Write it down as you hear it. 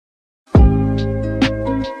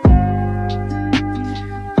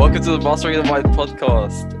welcome to the Mastering the Mind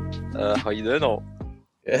podcast. How you doing, all?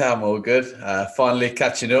 Yeah, I'm all good. Finally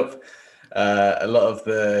catching up. A lot of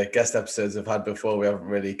the guest episodes I've had before, we haven't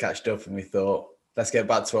really catched up, and we thought, let's get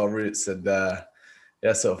back to our roots and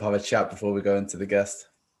sort of have a chat before we go into the guest.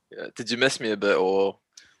 Yeah. Did you miss me a bit, or?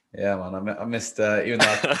 Yeah, man, I missed, even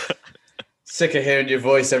though I'm sick of hearing your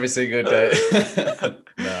voice every single day.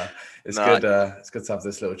 No, it's good. It's good to have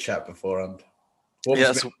this little chat beforehand.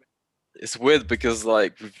 It's weird because all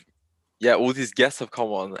these guests have come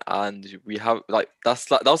on, and we have that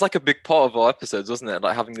was like a big part of our episodes, wasn't it?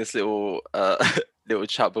 Like having this little little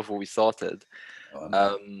chat before we started,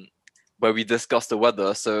 where we discussed the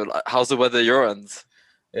weather. So, how's the weather your end?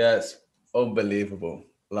 Yeah, it's unbelievable.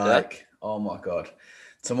 Oh my god.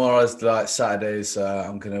 Tomorrow's like Saturday, so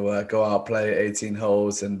I'm gonna go out, play 18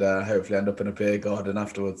 holes, and hopefully end up in a beer garden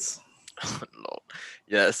afterwards.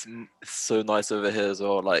 Yeah, it's so nice over here as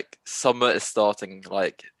well. Like summer is starting,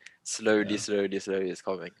 like slowly it's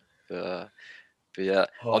coming. But yeah,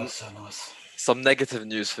 so nice. Some negative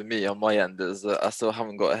news for me on my end is that I still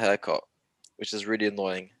haven't got a haircut, which is really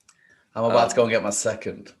annoying. I'm about to go and get my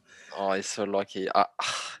second. Oh, you're so lucky.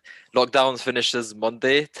 Lockdown finishes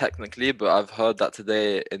Monday technically, but I've heard that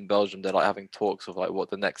today in Belgium they're like having talks of like what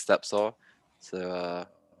the next steps are. So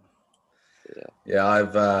yeah,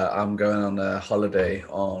 I'm going on a holiday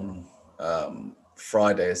on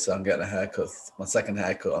Friday, so I'm getting a haircut. My second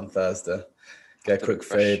haircut on Thursday. Get a quick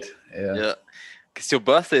fade. Yeah. It's your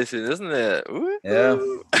birthday soon, isn't it? Ooh. Yeah,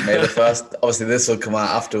 May the 1st. Obviously, this will come out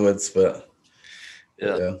afterwards, but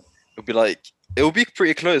yeah. It'll be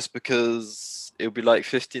pretty close because it'll be like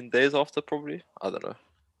 15 days after, probably. I don't know.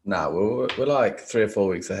 Nah, we're like 3 or 4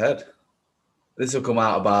 weeks ahead. This will come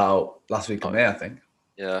out about last week of May, I think.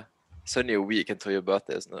 Yeah, it's only a week until your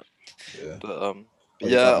birthday, isn't it? Yeah. But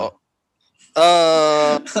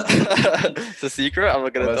it's a secret. I'm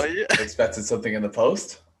not gonna tell you. Expected something in the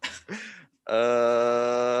post.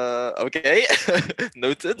 Okay,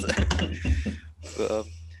 noted. But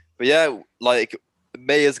yeah, like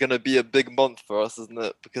May is gonna be a big month for us, isn't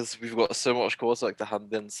it? Because we've got so much coursework to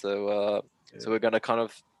hand in. So we're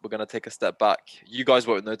gonna take a step back. You guys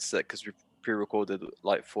won't notice it because we pre-recorded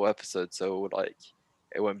like 4 episodes, so like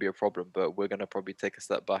it won't be a problem. But we're gonna probably take a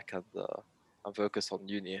step back and focus on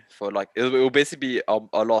uni for like it will basically be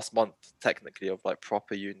our last month technically of like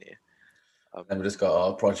proper uni. And we just got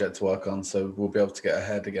our project to work on, so we'll be able to get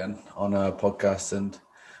ahead again on our podcast, and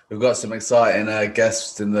we've got some exciting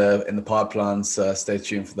guests in the pipeline. So stay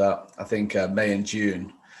tuned for that. I think May and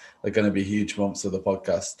June are going to be huge months of the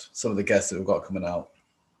podcast. Some of the guests that we've got coming out.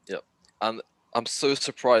 Yeah, and I'm so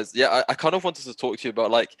surprised. Yeah, I kind of wanted to talk to you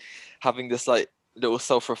about like having this like little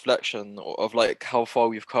self-reflection of like how far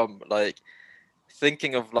we've come. Like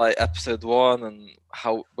thinking of like episode 1 and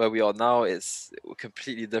where we are now, is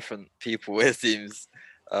completely different people, it seems.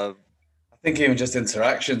 I think even just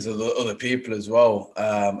interactions with other people as well,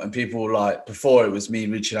 and people like before it was me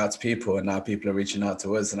reaching out to people, and now people are reaching out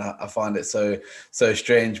to us, and I find it so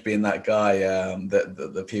strange being that guy that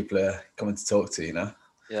the people are coming to talk to, you know.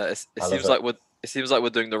 Yeah, it seems like we're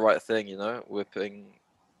doing the right thing, you know. We're putting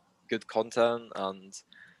good content, and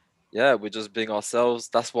yeah, we're just being ourselves.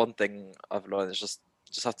 That's one thing I've learned. It's just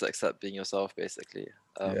have to accept being yourself, basically.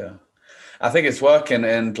 Yeah, I think it's working.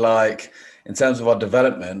 And like in terms of our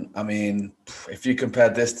development, I mean, if you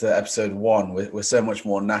compared this to episode 1, we're so much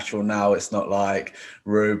more natural now. It's not like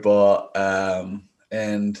robot.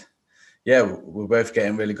 And yeah, we're both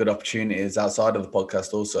getting really good opportunities outside of the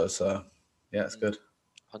podcast also. So yeah, it's good.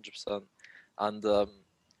 100%. And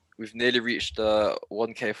we've nearly reached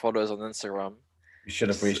 1K followers on Instagram. We should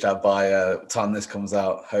have reached out by time this comes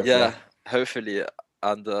out, hopefully. Yeah, hopefully.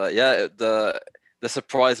 And the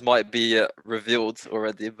surprise might be revealed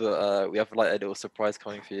already, but we have like a little surprise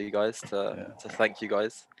coming for you guys to thank you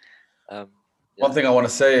guys. One thing I want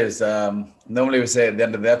to say is normally we say at the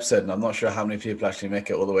end of the episode, and I'm not sure how many people actually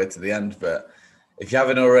make it all the way to the end, but if you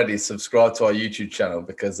haven't already, subscribe to our YouTube channel,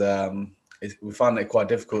 because we find it quite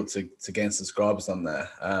difficult to gain subscribers on there.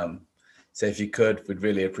 So if you could, we'd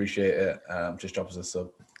really appreciate it. Just drop us a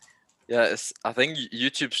sub. Yeah, I think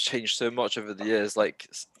YouTube's changed so much over the years. Like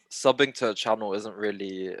subbing to a channel isn't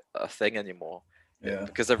really a thing anymore. Yeah.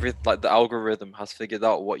 Because the algorithm has figured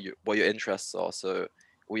out what your interests are. So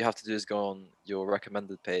all you have to do is go on your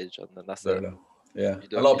recommended page, and then that's it. Yeah.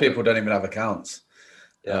 A lot of people don't even have accounts.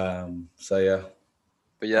 Yeah. So yeah.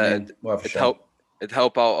 But yeah, it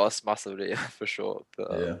help out us massively for sure.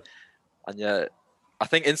 But and yeah, I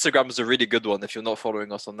think Instagram is a really good one if you're not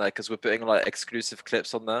following us on there, because we're putting like exclusive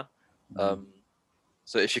clips on there.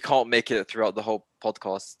 So if you can't make it throughout the whole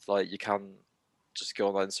podcast, like you can just go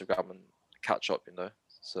on Instagram and catch up, you know.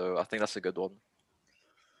 So I think that's a good one.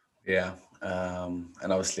 Yeah, and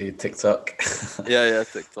obviously TikTok. Yeah,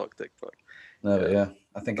 TikTok. No, but yeah,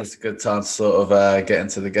 I think it's a good time to sort of get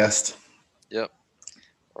into the guest. Yep.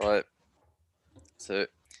 All right. So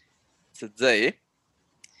today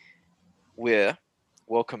we're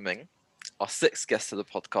welcoming our sixth guest to the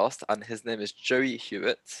podcast, and his name is Joey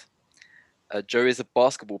Hewitt. Joey is a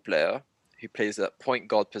basketball player who plays at point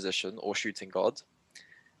guard position or shooting guard,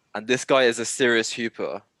 and this guy is a serious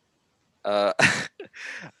hooper.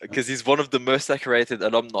 Because he's one of the most decorated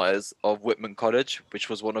alumni of Whitman College, which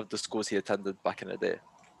was one of the schools he attended back in the day.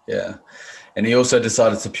 Yeah, and he also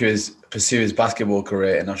decided to pursue his basketball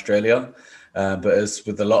career in Australia. But as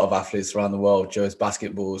with a lot of athletes around the world, Joe's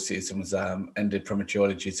basketball season was ended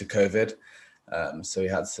prematurely due to COVID. So he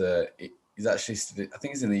had to. He's actually, I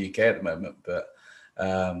think he's in the UK at the moment, but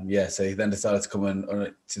yeah. So he then decided to come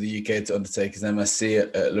to the UK to undertake his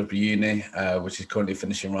MSc at Loughborough Uni, which he's currently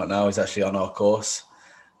finishing right now. He's actually on our course.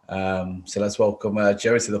 So let's welcome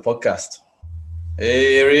Jerry to the podcast.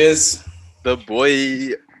 Hey, here he is. The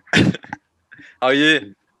boy. How are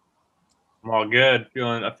you? I'm all good.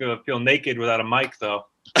 I feel naked without a mic though.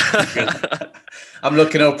 I'm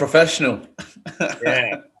looking all professional.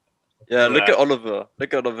 Yeah. Yeah, look at Oliver.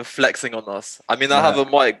 Look at Oliver flexing on us. I mean, I have a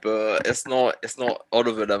mic, but it's not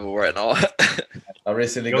Oliver level right now. I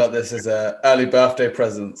recently got this as an early birthday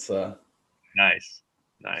present. So nice.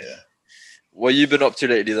 Yeah. What you been up to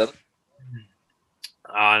lately then?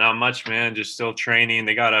 Not much, man. Just still training.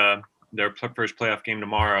 They got their first playoff game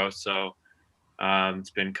tomorrow, so it's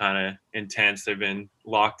been kind of intense. They've been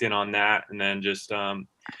locked in on that, and then just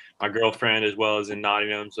my girlfriend as well is in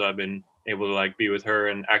Nottingham, so I've been able to like be with her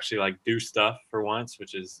and actually like do stuff for once,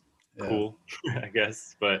 which is cool, I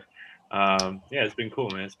guess. But yeah, it's been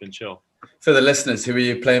cool, man. It's been chill. For the listeners, who are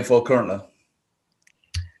you playing for currently?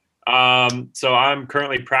 So I'm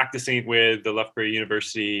currently practicing with the Loughborough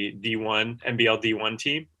University D1 NBL D1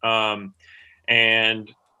 team,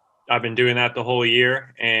 and I've been doing that the whole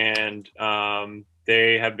year. And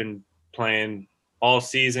they have been playing all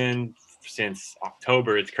season since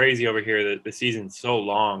October. It's crazy over here that the season's so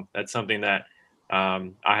long. That's something that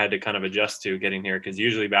I had to kind of adjust to getting here, because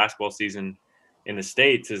usually basketball season in the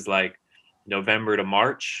States is like November to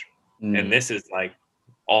March, and this is like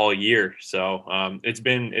all year. So it's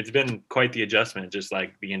been quite the adjustment. Just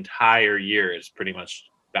like the entire year is pretty much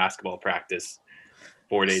basketball practice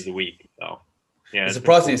 4 days a week. So yeah, it's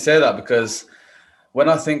surprising you say that, because when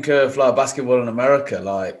I think of like basketball in America,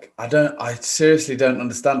 like I seriously don't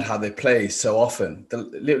understand how they play so often. They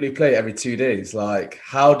literally play every 2 days. Like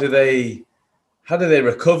how do they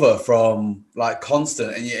recover from like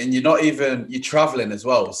constant, and you're traveling as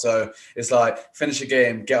well. So it's like finish a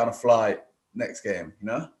game, get on a flight, next game,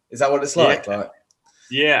 Is that what it's like?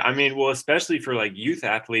 Yeah, I mean, well, especially for like youth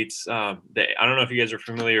athletes, I don't know if you guys are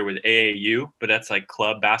familiar with AAU, but that's like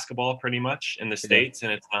club basketball pretty much in the States.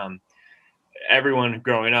 And it's everyone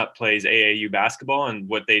growing up plays AAU basketball, and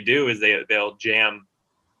what they do is they'll jam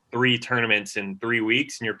 3 tournaments in 3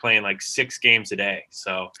 weeks, and you're playing like 6 games a day.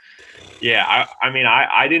 So yeah, I mean,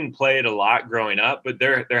 I didn't play it a lot growing up, but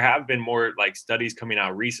there have been more like studies coming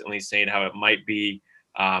out recently saying how it might be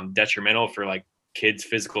detrimental for like kids'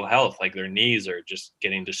 physical health. Like their knees are just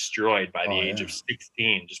getting destroyed by the age of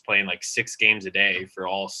 16, just playing like 6 games a day for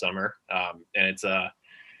all summer. And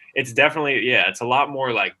it's definitely, it's a lot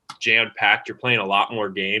more like jam packed. You're playing a lot more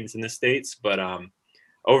games in the States, but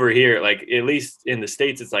over here, like at least in the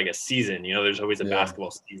States, it's like a season, there's always a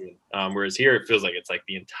basketball season. Whereas here it feels like it's like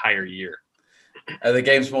the entire year. Are the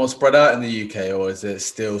games more spread out in the UK, or is it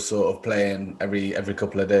still sort of playing every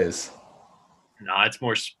couple of days? No, it's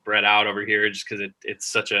more spread out over here just because it's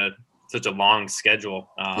such a long schedule.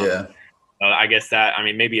 I guess that, I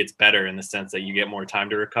mean, maybe it's better in the sense that you get more time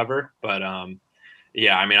to recover. But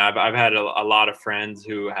yeah, I mean, I've had a lot of friends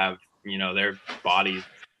who have, their bodies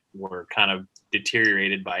were kind of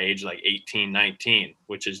deteriorated by age like 18, 19,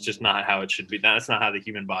 which is just not how it should be. That's not how the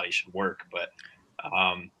human body should work. But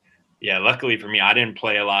yeah, luckily for me, I didn't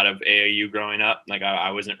play a lot of AAU growing up. Like I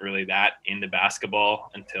wasn't really that into basketball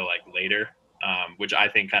until like later. Which I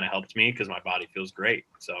think kind of helped me because my body feels great.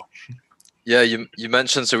 So, yeah, you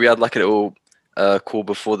mentioned, so we had like a little call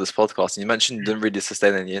before this podcast, and you mentioned you didn't really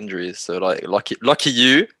sustain any injuries. So like lucky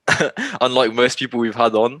you, unlike most people we've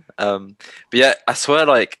had on. But yeah, I swear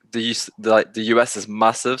like the US is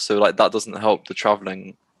massive, so like that doesn't help the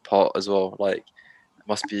traveling part as well. Like it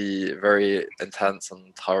must be very intense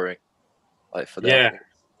and tiring, like for the athletes.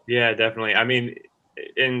 Yeah, definitely. I mean,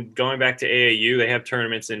 in going back to AAU, they have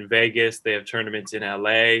tournaments in Vegas, they have tournaments in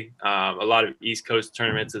LA, a lot of East Coast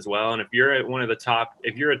tournaments as well. And if you're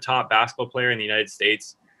a top basketball player in the United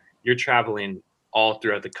States, you're traveling all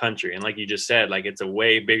throughout the country. And like you just said, like it's a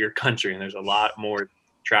way bigger country and there's a lot more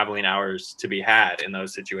traveling hours to be had in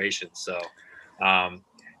those situations. So,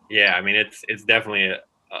 yeah, I mean, it's definitely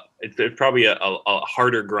it's probably a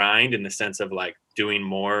harder grind in the sense of like doing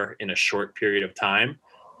more in a short period of time.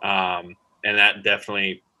 And that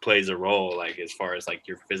definitely plays a role, like as far as like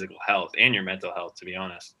your physical health and your mental health, to be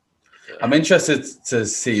honest. I'm interested to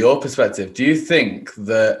see your perspective. Do you think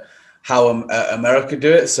that how America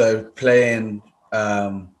do it, so playing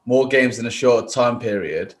more games in a short time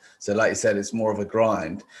period, so like you said, it's more of a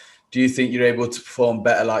grind, do you think you're able to perform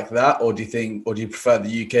better like that, or do you prefer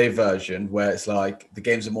the UK version where it's like the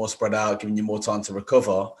games are more spread out, giving you more time to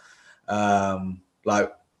recover,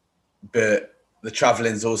 but the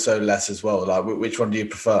traveling is also less as well? Like, which one do you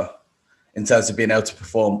prefer in terms of being able to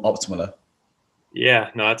perform optimally? Yeah,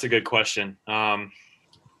 no, that's a good question.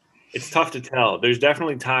 It's tough to tell. There's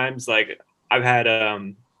definitely times like I've had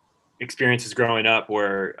experiences growing up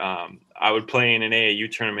where I would play in an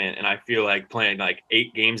AAU tournament and I feel like playing like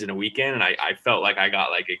 8 games in a weekend, and I felt like I got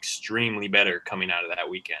like extremely better coming out of that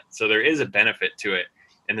weekend. So there is a benefit to it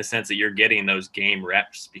in the sense that you're getting those game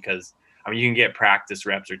reps, because I mean, you can get practice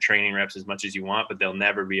reps or training reps as much as you want, but they'll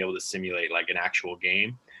never be able to simulate like an actual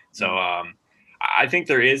game. So I think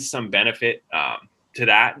there is some benefit to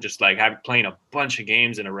that, just like playing a bunch of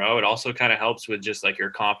games in a row. It also kind of helps with just like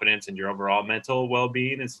your confidence and your overall mental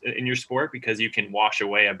well-being in your sport, because you can wash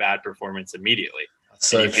away a bad performance immediately. That's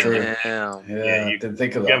so true. Yeah, you didn't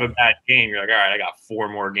think of that. You have a bad game, you're like, all right, I got 4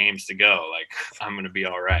 more games to go. Like, I'm going to be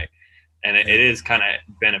all right. And it is kind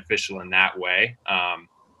of beneficial in that way.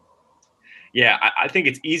 Yeah, I think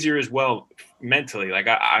it's easier as well mentally. Like,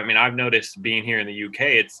 I mean, I've noticed being here in the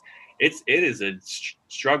UK, it is a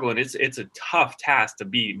struggle, and it's a tough task to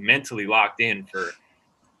be mentally locked in for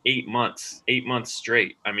 8 months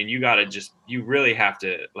straight. I mean, you really have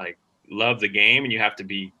to like love the game, and you have to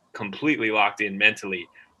be completely locked in mentally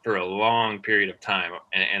for a long period of time.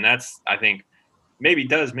 And that's, I think, maybe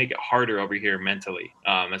does make it harder over here mentally,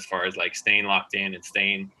 as far as like staying locked in and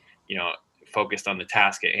staying, focused on the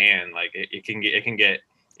task at hand. Like it can get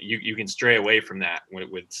you can stray away from that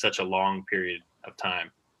with such a long period of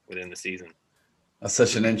time within the season. That's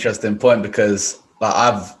such an interesting point, because like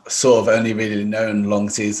I've sort of only really known long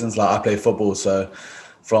seasons. Like I play football, so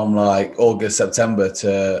from like August, September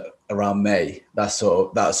to around May, that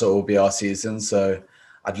sort of will be our season. So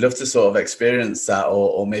I'd love to sort of experience that,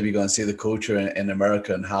 or maybe go and see the culture in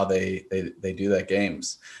America and how they do their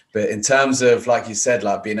games. But in terms of, like you said,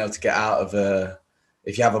 like being able to get out of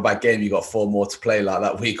if you have a bad game, you got 4 more to play like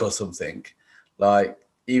that week or something. Like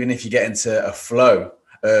even if you get into a flow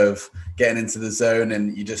of getting into the zone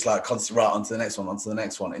and you just like constantly right onto the next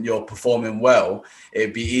one, and you're performing well,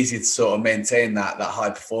 it'd be easy to sort of maintain that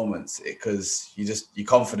high performance, because your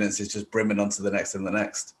confidence is just brimming onto the next and the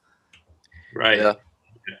next. Right. Yeah.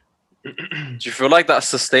 Do you feel like that's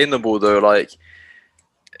sustainable though? Like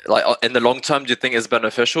in the long term, do you think it's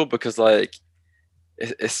beneficial? Because like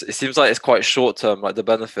it seems like it's quite short term, like the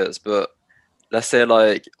benefits, but let's say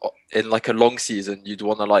like in like a long season, you'd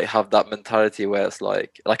want to like have that mentality where it's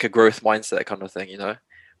like a growth mindset kind of thing,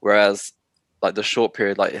 whereas like the short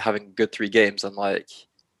period, like having good 3 games and like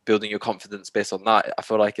building your confidence based on that, I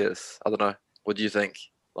feel like it's, I don't know, what do you think?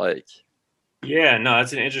 Like, yeah, no,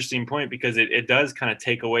 that's an interesting point, because it does kind of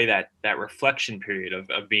take away that reflection period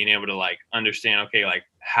of being able to like understand, okay, like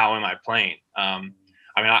how am I playing?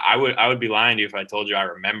 I mean, I would be lying to you if I told you I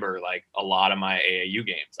remember like a lot of my AAU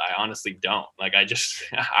games. I honestly don't. Like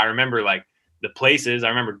I remember like the places. I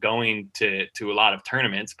remember going to a lot of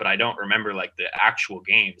tournaments, but I don't remember like the actual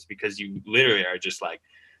games, because you literally are just like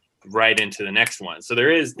right into the next one. So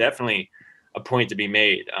there is definitely a point to be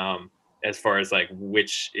made. As far as like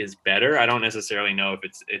which is better, I don't necessarily know if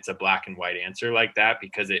it's a black and white answer like that,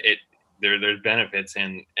 because there's benefits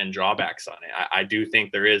and drawbacks on it. I do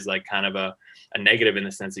think there is like kind of a negative in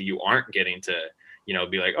the sense that you aren't getting to,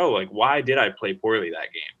 be like, oh, like why did I play poorly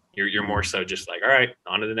that game? You're more so just like, all right,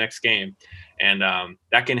 on to the next game. And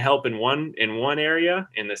that can help in one area,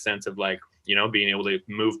 in the sense of like, being able to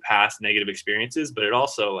move past negative experiences, but it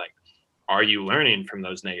also like, are you learning from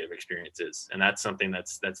those negative experiences? And that's something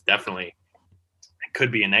that's definitely could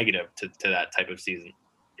be a negative to that type of season.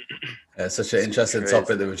 It's such an interesting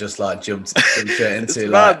topic that we just like jumped straight into.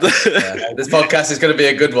 Like, this podcast is going to be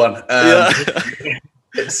a good one.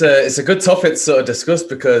 It's a good topic to sort of discuss,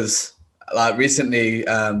 because like recently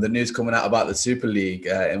the news coming out about the Super League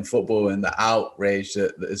in football, and the outrage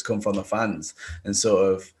that has come from the fans, and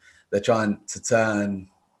sort of they're trying to turn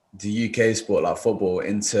the UK sport like football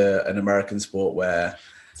into an American sport where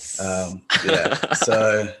so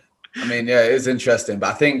I mean, yeah, it is interesting, but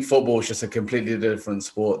I think football is just a completely different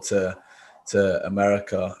sport to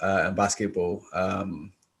America and basketball.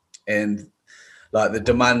 And like the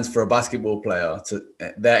demands for a basketball player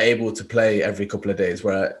they're able to play every couple of days,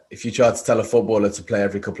 where if you try to tell a footballer to play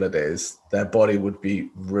every couple of days, their body would be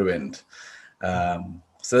ruined.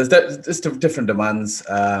 So there's different demands,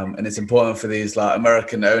 and it's important for these like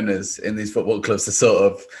American owners in these football clubs to sort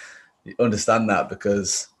of understand that,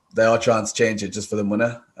 because they are trying to change it just for the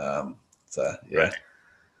money. So yeah. Right.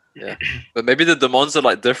 Yeah, but maybe the demands are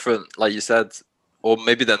like different, like you said, or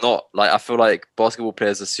maybe they're not. Like I feel like basketball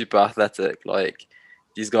players are super athletic. Like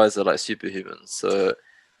these guys are like superhumans. So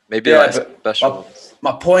maybe like special ones.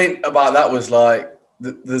 My point about that was like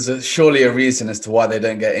there's surely a reason as to why they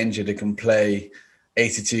don't get injured and can play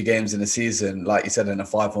 82 games in a season, like you said, in a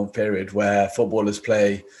 5-month period, where footballers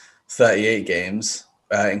play 38 games,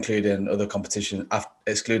 including other competition,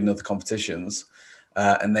 excluding other competitions.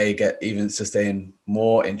 And they get even sustain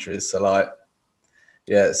more injuries. So like,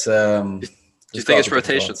 yeah, it's. Do you think it's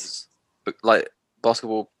rotations? But like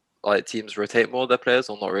basketball, like teams rotate more their players,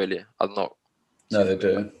 or not really? I'm not. No, they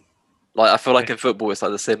do. Like I feel like in football, it's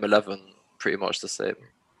like the same 11, pretty much the same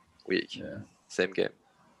week, same game.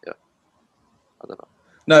 Yeah, I don't know.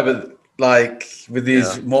 No, but like with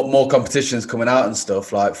these more competitions coming out and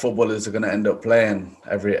stuff, like footballers are going to end up playing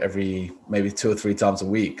every maybe 2 or 3 times a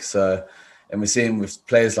week. So. And we're seeing with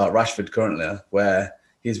players like Rashford currently, where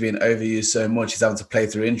he's being overused so much, he's having to play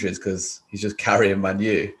through injuries because he's just carrying Man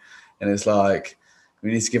U. And it's like,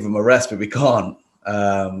 we need to give him a rest, but we can't.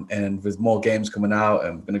 And with more games coming out,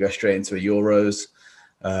 and we're going to go straight into a Euros,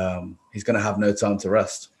 he's going to have no time to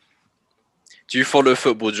rest. Do you follow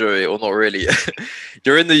football, Joey, or not really?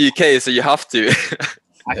 You're in the UK, so you have to.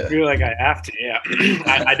 I feel like I have to, yeah.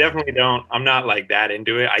 I definitely don't. I'm not like that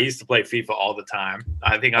into it. I used to play FIFA all the time.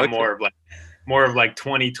 I think I'm more of like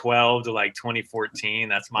 2012 to like 2014.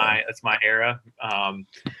 That's my era.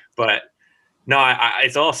 But no,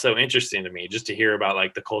 it's also interesting to me just to hear about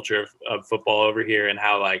like the culture of football over here, and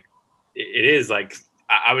how like it is like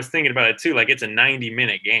I was thinking about it too. Like it's a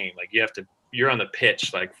 90-minute game. Like you're on the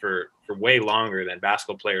pitch like for way longer than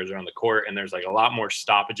basketball players are on the court, and there's like a lot more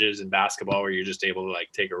stoppages in basketball where you're just able to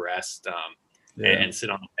like take a rest and sit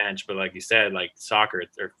on the bench. But like you said, like soccer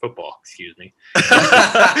or football, excuse me.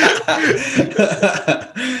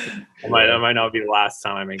 It might not be the last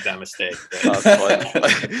time I make that mistake.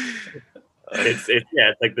 It's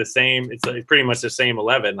like the same. It's like pretty much the same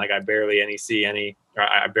 11. Like I barely see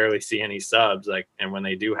any subs. Like, and when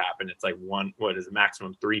they do happen, it's like what is the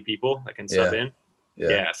maximum 3 people that can sub in.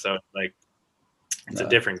 Yeah. So like it's a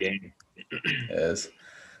different game. It is.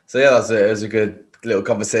 So yeah, it was a good little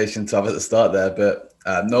conversation to have at the start there. But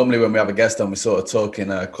normally when we have a guest on, we sort of talk in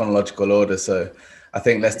a chronological order. So I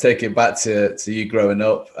think let's take it back to you growing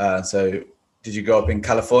up. So did you grow up in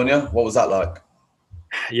California? What was that like?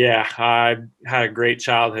 Yeah, I had a great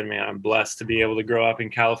childhood, man. I'm blessed to be able to grow up in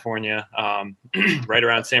California, right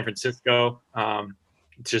around San Francisco.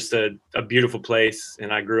 It's just a beautiful place,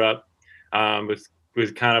 and I grew up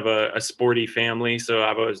with kind of a sporty family, so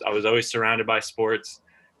I was always surrounded by sports.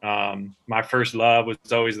 My first love was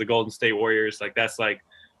always the Golden State Warriors. Like that's like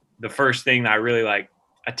the first thing that I really like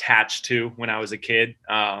attached to when I was a kid.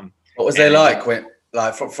 What was they like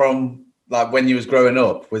from like when you was growing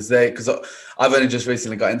up? Was they, because I've only just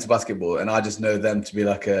recently got into basketball, and I just know them to be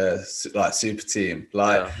like a super team.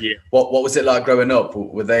 Like, what was it like growing up?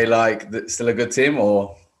 Were they like still a good team,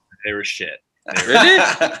 or they were shit? Really?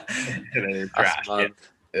 They were trash.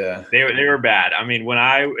 Yeah, they were bad. I mean,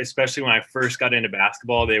 especially when I first got into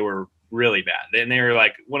basketball, they were really bad. And they were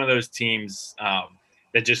like one of those teams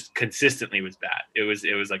that just consistently was bad. It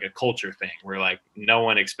was like a culture thing where like no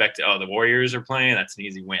one expected, the Warriors are playing, that's an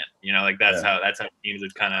easy win. You know, like that's how teams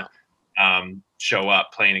would kind of show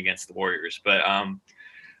up playing against the Warriors. But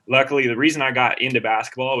luckily, the reason I got into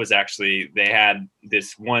basketball was actually they had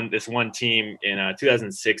this one team in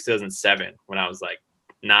 2006, 2007 when I was like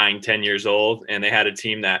 9-10 years old, and they had a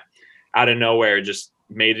team that out of nowhere just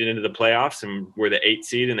made it into the playoffs and were the 8th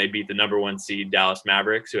seed, and they beat the number 1 seed Dallas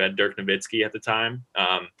Mavericks, who had Dirk Nowitzki at the time.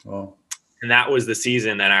 And that was the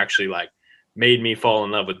season that actually like made me fall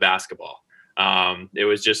in love with basketball. It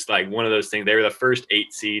was just like one of those things. They were the first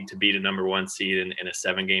 8th seed to beat a number 1 seed in a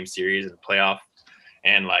 7-game series in the playoff.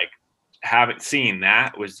 And like seen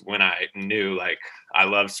that was when I knew like I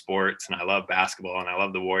love sports and I love basketball and I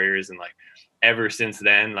love the Warriors. And like ever since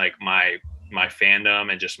then, like my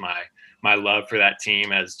fandom and just my love for that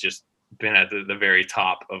team has just been at the very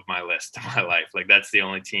top of my list of my life. Like that's the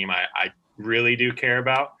only team I really do care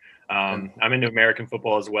about. I'm into American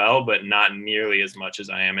football as well, but not nearly as much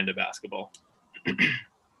as I am into basketball.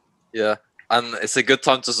 Yeah, and it's a good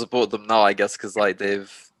time to support them now, I guess, because like they're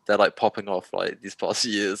like popping off like these past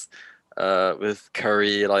few years. With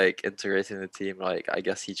Curry like integrating the team, like I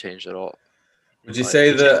guess he changed a lot. Would you Like,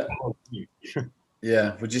 say that?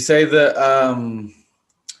 Yeah. Would you say that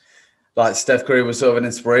like Steph Curry was sort of an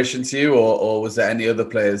inspiration to you, or was there any other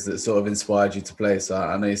players that sort of inspired you to play? So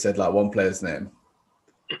I know you said like one player's name.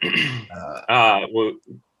 Well,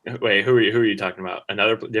 wait, who are you talking about?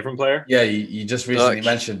 Another different player? Yeah, you just recently Dirk.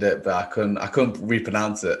 mentioned it, but I couldn't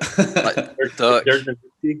repronounce it. Like Dirk Dirk.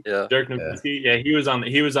 Nowitzki? Yeah. Dirk Nowitzki. Yeah, he was on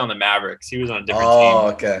the Mavericks. He was on a different Oh,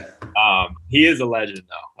 team. okay. He is a legend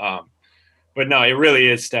though. But no, it really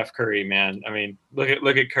is Steph Curry, man. I mean, look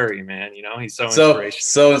at Curry, man. You know, he's so inspirational.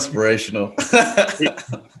 So inspirational.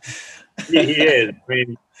 he is. I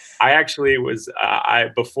mean, I actually was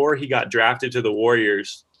before he got drafted to the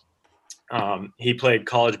Warriors. He played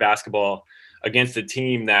college basketball against a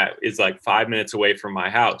team that is like 5 minutes away from my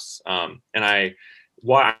house. And I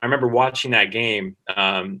remember watching that game,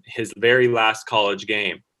 his very last college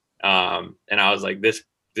game. And I was like,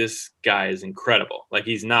 this guy is incredible. Like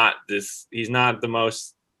he's not the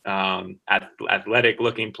most athletic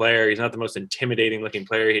looking player. He's not the most intimidating looking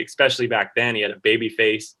player. Especially back then, he had a baby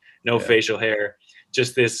face, no facial hair,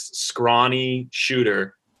 just this scrawny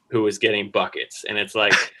shooter who was getting buckets. And it's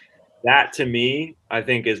like, that to me, I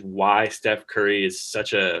think is why Steph Curry is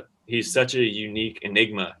such a unique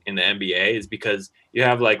enigma in the NBA, is because you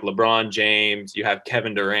have like LeBron James, you have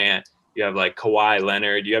Kevin Durant, you have like Kawhi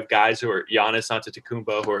Leonard, you have guys who are Giannis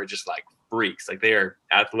Antetokounmpo who are just like freaks, like they are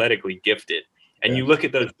athletically gifted. And you look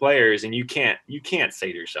at those players and you can't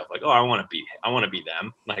say to yourself like, oh, I want to be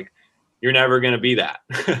them. Like you're never going to be that.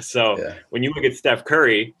 So when you look at Steph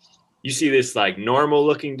Curry, you see this like normal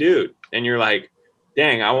looking dude and you're like,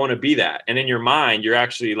 dang, I want to be that. And in your mind, you're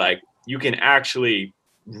actually like, you can actually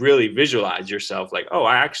really visualize yourself like, oh,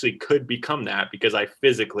 I actually could become that because I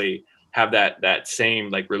physically have that same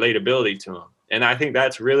like relatability to him. And I think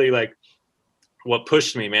that's really like what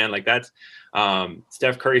pushed me, man. Like that's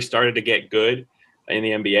Steph Curry started to get good in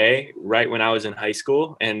the NBA right when I was in high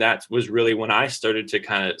school. And that was really when I started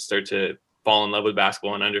to start to fall in love with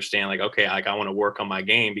basketball and understand like, okay, like I want to work on my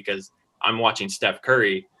game because I'm watching Steph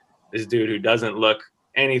Curry, this dude who doesn't look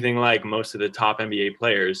anything like most of the top NBA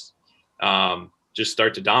players, just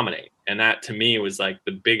start to dominate. And that to me was like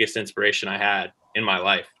the biggest inspiration I had in my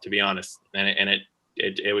life, to be honest. And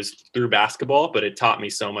it was through basketball, but it taught me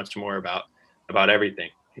so much more about everything.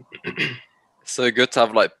 So good to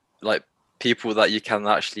have like people that you can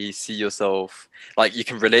actually see yourself, like you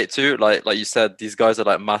can relate to, like you said, these guys are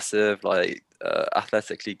like massive, like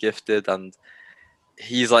athletically gifted, and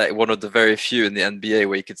he's like one of the very few in the NBA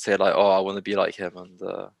where you could say like, oh, I want to be like him. And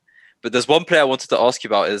but there's one player I wanted to ask you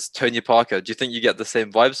about is Tony Parker. Do you think you get the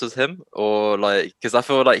same vibes as him, or like, because I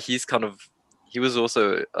feel like he was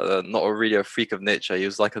also not really a freak of nature. He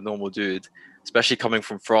was like a normal dude, especially coming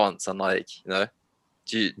from France, and like, you know,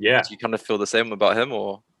 do you kind of feel the same about him,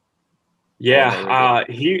 or? Yeah,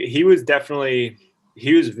 he was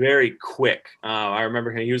very quick. I remember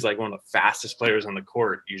him. He was like one of the fastest players on the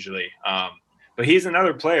court usually. But he's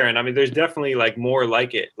another player, and I mean, there's definitely like more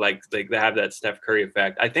like it, like they have that Steph Curry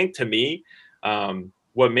effect. I think to me,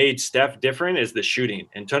 what made Steph different is the shooting.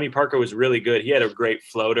 And Tony Parker was really good. He had a great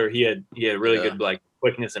floater. He had really good like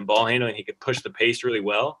quickness and ball handling. He could push the pace really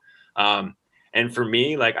well. And for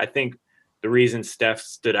me, like I think the reason Steph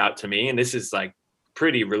stood out to me, and this is like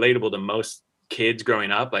pretty relatable to most kids growing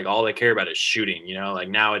up, like all they care about is shooting. You know, like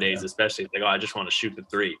nowadays, especially, it's like, oh, I just want to shoot the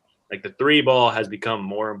three. Like the three ball has become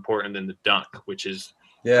more important than the dunk, which is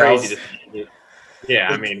crazy.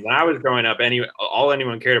 I mean, when I was growing up, all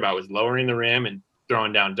anyone cared about was lowering the rim and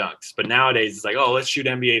throwing down dunks. But nowadays, it's like, oh, let's shoot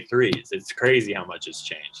NBA threes. It's crazy how much it's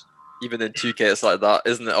changed. Even in 2K, it's like that,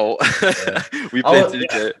 isn't it? Oh, we play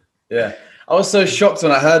 2K. Yeah, I was so shocked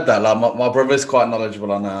when I heard that. Like my brother's quite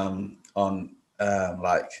knowledgeable on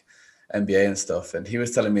like NBA and stuff, and he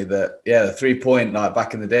was telling me that the 3-point like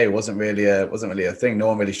back in the day wasn't really a thing. No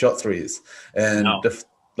one really shot threes, and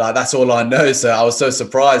like that's all I know. So I was so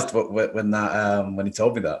surprised when he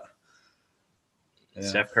told me that. Yeah.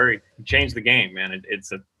 Steph Curry changed the game, man.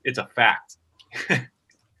 It's a fact.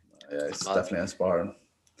 It's definitely inspiring.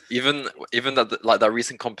 Even that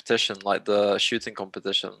recent competition, like the shooting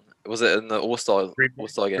competition, was it in the All-Star game?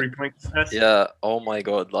 3-point contest? Yeah. Oh my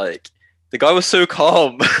God, like. The guy was so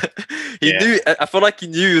calm. He knew. I feel like he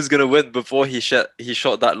knew he was gonna win before he shot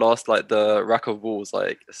that last like the rack of balls.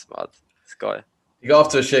 Like it's mad. This guy. He got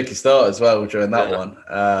off to a shaky start as well during that one.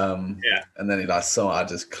 And then he I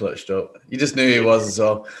just clutched up. You just knew he was as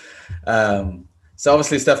well. So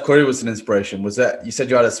obviously Steph Curry was an inspiration. Was that, you said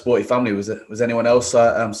you had a sporty family? Was anyone else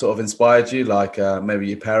sort of inspired you, like maybe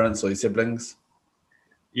your parents or your siblings?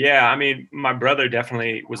 Yeah, I mean, my brother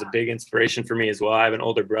definitely was a big inspiration for me as well. I have an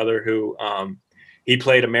older brother who he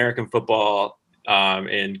played American football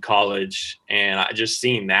in college, and I just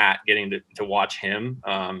seen that, getting to watch him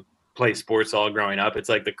play sports all growing up. It's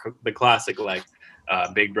like the classic like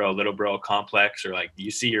big bro, little bro complex, or like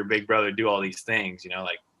you see your big brother do all these things,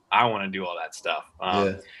 like I want to do all that stuff.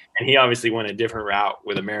 Yeah. And he obviously went a different route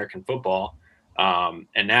with American football,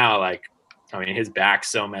 and now like, I mean, his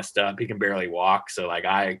back's so messed up, he can barely walk. So like,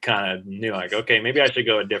 I kind of knew like, okay, maybe I should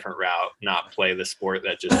go a different route, not play the sport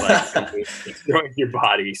that just like destroys your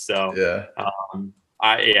body. So Yeah.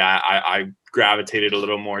 I gravitated a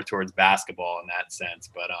little more towards basketball in that sense.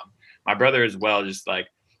 But my brother as well, just like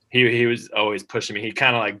he was always pushing me. He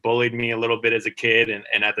kind of like bullied me a little bit as a kid, and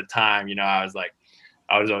at the time,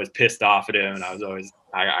 I was always pissed off at him, and I was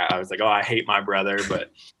like, oh, I hate my brother.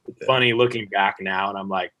 But it's funny looking back now, and I'm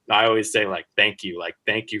like, I always say like, thank you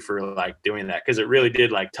for like doing that, because it really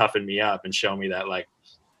did like toughen me up and show me that like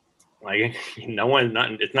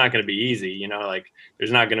it's not going to be easy, like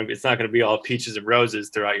it's not going to be all peaches and roses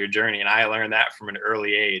throughout your journey. And I learned that from an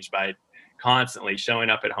early age by constantly showing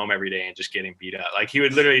up at home every day and just getting beat up. Like he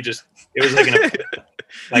would literally it was like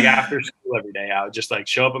like after school every day, I would just like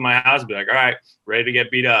show up at my house and be like, all right, ready to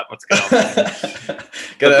get beat up. Let's go.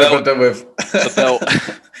 Get it over done with. The belt.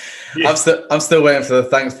 Yeah. I'm still waiting for the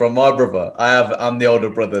thanks from my brother. I'm the older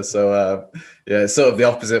brother, so yeah, it's sort of the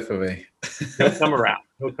opposite for me. He'll come around.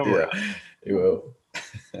 Around. He will.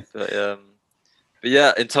 But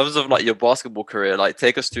yeah, in terms of like your basketball career, like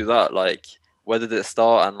take us through that. Like, where did it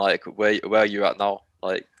start, and like where are you at now?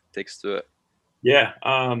 Like, take us through it. Yeah.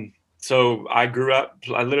 So I grew up,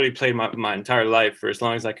 I literally played my entire life for as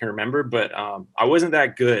long as I can remember, but I wasn't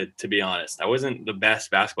that good, to be honest. I wasn't the best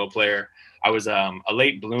basketball player. I was a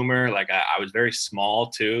late bloomer. Like I was very small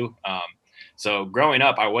too. So growing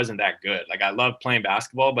up, I wasn't that good. Like I loved playing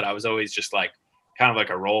basketball, but I was always just like kind of like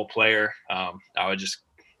a role player. I would just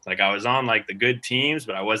like, I was on like the good teams,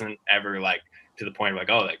 but I wasn't ever like to the point of like,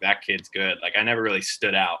 oh, like that kid's good. Like I never really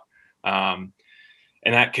stood out.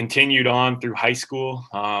 And that continued on through high school.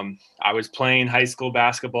 I was playing high school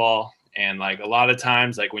basketball, and like a lot of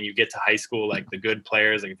times, like when you get to high school, like the good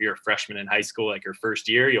players, like if you're a freshman in high school, like your first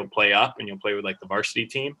year, you'll play up and you'll play with like the varsity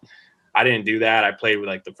team. I didn't do that. I played with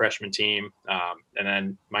like the freshman team. And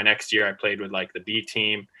then my next year I played with like the B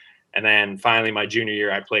team. And then finally my junior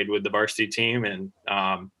year, I played with the varsity team. And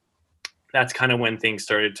that's kind of when things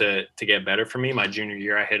started to get better for me. My junior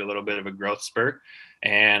year, I hit a little bit of a growth spurt,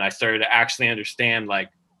 and I started to actually understand like,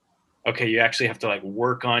 okay, you actually have to like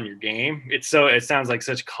work on your game. It sounds like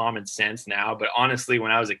such common sense now, but honestly, when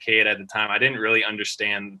I was a kid at the time, I didn't really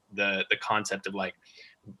understand the concept of like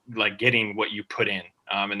getting what you put in.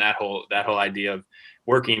 And that whole idea of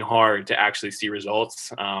working hard to actually see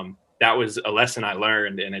results. That was a lesson I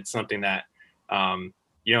learned. And it's something that,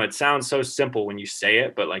 it sounds so simple when you say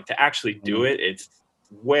it, but like to actually do it, it's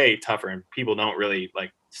way tougher. And people don't really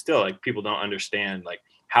people don't understand like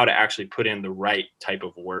how to actually put in the right type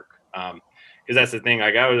of work. Because that's the thing.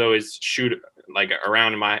 Like I would always shoot like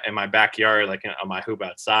around in my backyard, like on my hoop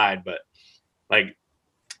outside, but like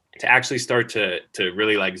to actually start to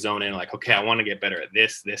really like zone in, like, okay, I want to get better at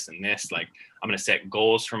this, and this. Like I'm going to set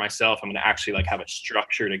goals for myself. I'm going to actually like have a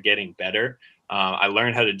structure to getting better. I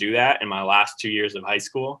learned how to do that in my last 2 years of high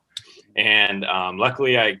school, and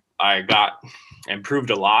luckily I got improved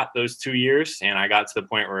a lot those 2 years, and I got to the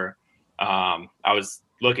point where I was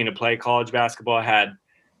looking to play college basketball. I had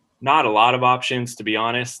not a lot of options, to be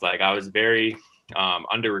honest. Like I was very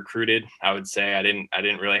under recruited. I would say I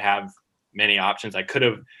didn't really have many options. I could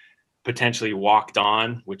have potentially walked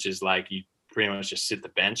on, which is like you pretty much just sit the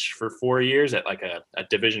bench for 4 years at like a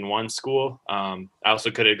Division I school. I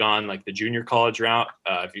also could have gone like the junior college route.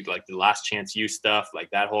 If you like the Last Chance U stuff, like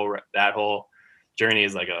that whole journey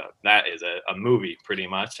is like a movie pretty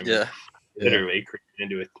much. I mean, literally created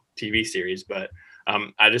into a TV series. But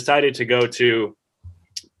I decided to go to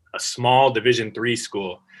a small Division III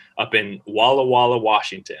school up in Walla Walla,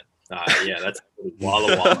 Washington. That's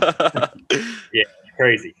Walla Walla. Yeah,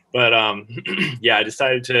 crazy. But I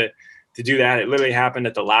decided to do that. It literally happened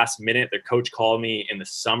at the last minute. Their coach called me in the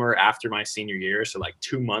summer after my senior year, so like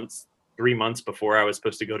 3 months before I was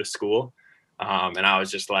supposed to go to school. And I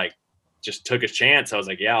was just took a chance. I was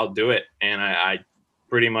like, yeah, I'll do it. And I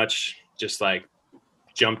pretty much just like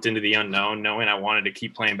jumped into the unknown, knowing I wanted to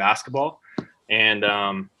keep playing basketball. And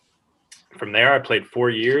from there, I played 4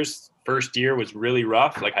 years. First year was really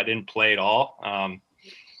rough. Like I didn't play at all.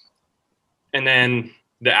 And then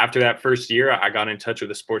after that first year, I got in touch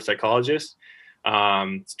with a sports psychologist.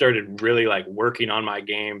 Started really like working on my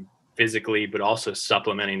game physically, but also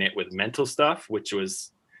supplementing it with mental stuff, which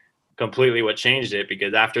was completely what changed it,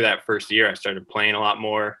 because after that first year, I started playing a lot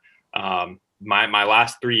more. My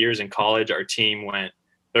last 3 years in college, our team went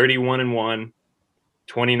 31-1,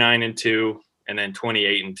 29-2, and then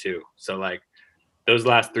 28-2. So like those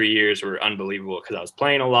last 3 years were unbelievable because I was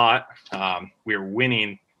playing a lot. We were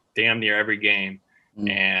winning damn near every game.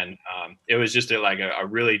 And it was just a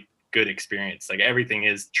really good experience. Like everything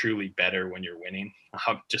is truly better when you're winning.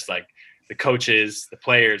 Just like the coaches, the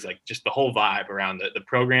players, like just the whole vibe around the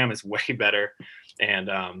program is way better. And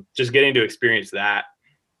just getting to experience that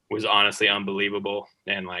was honestly unbelievable.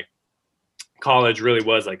 And like college really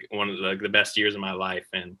was like one of the best years of my life.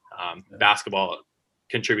 And basketball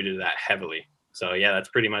contributed to that heavily. So yeah, that's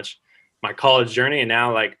pretty much my college journey. And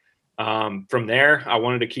now like from there, I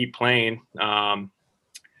wanted to keep playing.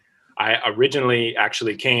 I originally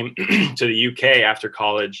actually came to the UK after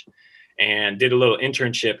college and did a little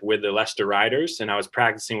internship with the Leicester Riders. And I was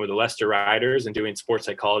practicing with the Leicester Riders and doing sports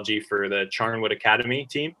psychology for the Charnwood Academy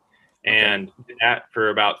team. And did that for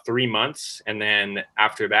about 3 months. And then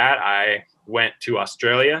after that, I went to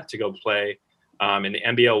Australia to go play in the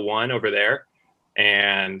NBL 1 over there.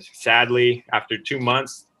 And sadly, after 2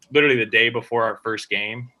 months, literally the day before our first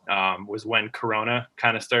game was when Corona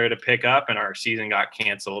kind of started to pick up and our season got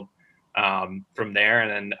canceled from there.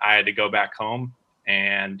 And then I had to go back home.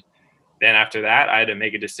 And then after that, I had to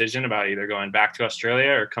make a decision about either going back to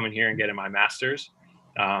Australia or coming here and getting my master's.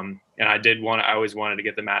 And I always wanted to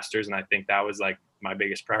get the master's. And I think that was like my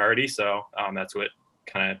biggest priority. So that's what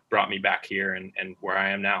kind of brought me back here and where I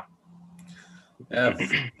am now. Yeah,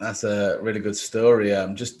 that's a really good story.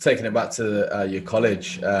 Just taking it back to your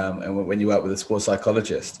college and when you worked with a sports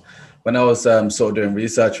psychologist. When I was sort of doing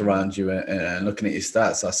research around you and looking at your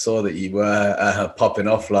stats, I saw that you were popping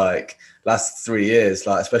off like last 3 years,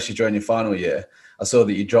 like especially during your final year. I saw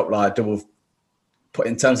that you dropped like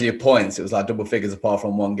in terms of your points, it was like double figures apart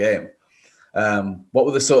from one game. What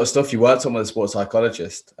were the sort of stuff you worked on with a sports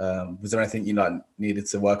psychologist? Was there anything you like needed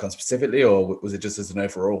to work on specifically, or was it just as an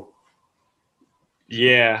overall?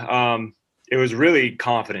 Yeah, it was really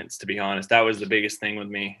confidence, to be honest. That was the biggest thing with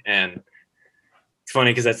me. And it's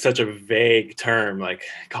funny because that's such a vague term, like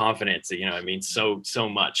confidence, it means so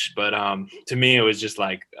much. But to me, it was just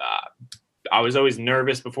like I was always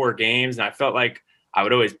nervous before games, and I felt like I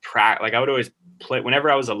would always play. Whenever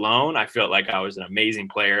I was alone, I felt like I was an amazing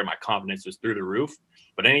player. My confidence was through the roof.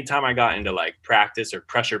 But anytime I got into like practice or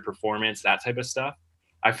pressure performance, that type of stuff,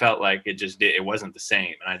 I felt like it wasn't the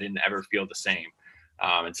same, and I didn't ever feel the same.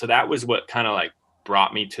 And so that was what kind of like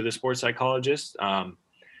brought me to the sports psychologist.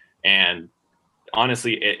 And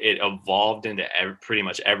honestly, it evolved into pretty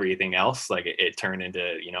much everything else. Like it turned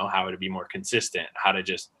into, how to be more consistent, how to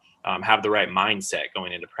just have the right mindset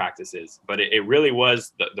going into practices. But it really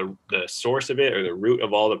was the source of it, or the root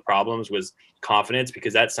of all the problems, was confidence,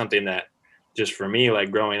 because that's something that just for me, like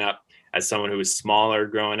growing up as someone who was smaller,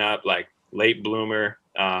 growing up, like late bloomer,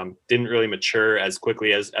 didn't really mature as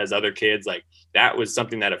quickly as other kids. Like that was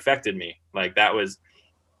something that affected me. Like that was,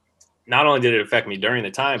 not only did it affect me during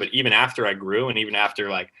the time, but even after I grew, and even after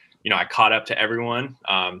like, I caught up to everyone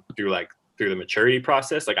through the maturity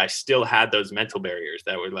process, like I still had those mental barriers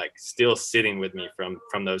that were like still sitting with me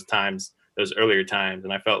from those times, those earlier times.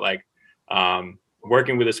 And I felt like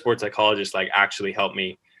working with a sports psychologist like actually helped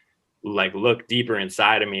me like look deeper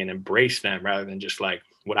inside of me and embrace them, rather than just like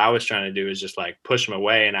what I was trying to do is just like push them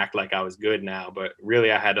away and act like I was good now. But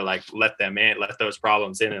really I had to like let them in, let those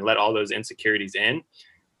problems in, and let all those insecurities in.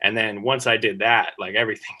 And then once I did that, like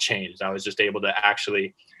everything changed. I was just able to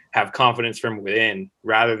actually have confidence from within,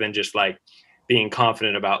 rather than just like being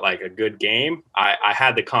confident about like a good game. I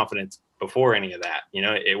had the confidence before any of that.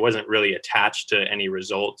 It wasn't really attached to any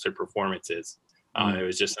results or performances. It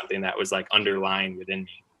was just something that was like underlying within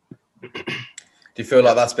me. Do you feel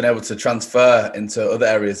like that's been able to transfer into other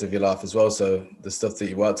areas of your life as well? So the stuff that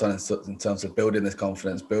you worked on in terms of building this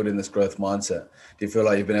confidence, building this growth mindset, do you feel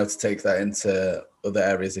like you've been able to take that into other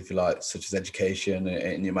areas, if you like, such as education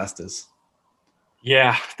and your master's?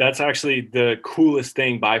 Yeah, that's actually the coolest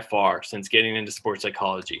thing by far since getting into sports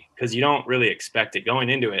psychology, because you don't really expect it going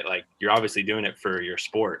into it. Like you're obviously doing it for your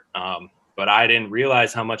sport. But I didn't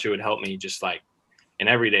realize how much it would help me just like in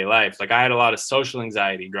everyday life. Like I had a lot of social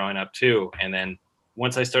anxiety growing up too. And then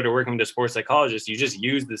once I started working with a sports psychologist, you just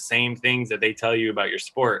use the same things that they tell you about your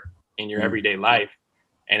sport in your everyday life.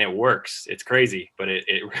 And it works. It's crazy, but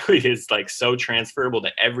it really is like so transferable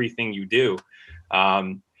to everything you do.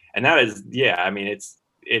 And that is, yeah, I mean,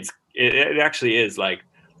 it actually is like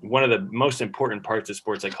one of the most important parts of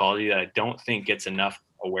sports psychology that I don't think gets enough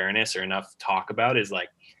awareness or enough talk about is like,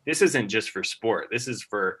 this isn't just for sport. This is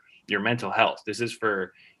for your mental health. This is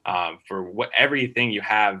for what everything you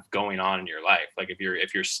have going on in your life. Like if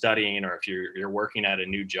you're studying or if you're working at a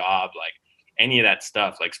new job, like any of that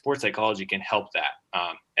stuff, like sports psychology can help that.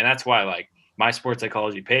 And that's why like my sports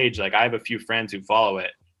psychology page, like I have a few friends who follow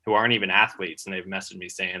it who aren't even athletes, and they've messaged me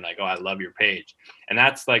saying like, oh, I love your page. And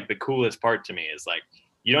that's like the coolest part to me is like,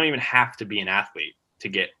 you don't even have to be an athlete to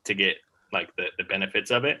get like the benefits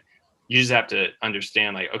of it. You just have to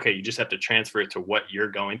understand like, okay, you just have to transfer it to what you're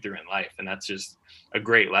going through in life. And that's just a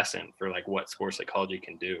great lesson for like what sports psychology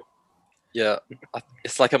can do. Yeah,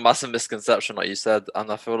 it's like a massive misconception, like you said,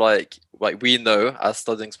 and I feel like we know as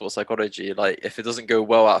studying sports psychology, like if it doesn't go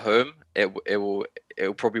well at home,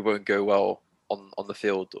 it probably won't go well on the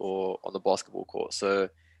field or on the basketball court. So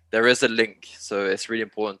there is a link. So it's really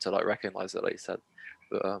important to like recognize it, like you said.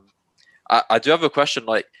 But I do have a question.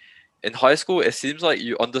 Like in high school, it seems like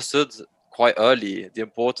you understood quite early the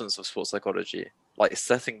importance of sports psychology, like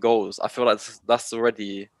setting goals. I feel like that's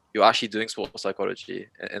already, you're actually doing sports psychology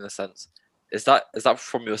in a sense. Is that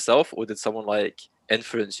from yourself, or did someone like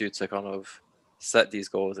influence you to kind of set these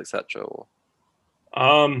goals, etc.?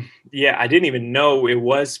 Yeah, I didn't even know it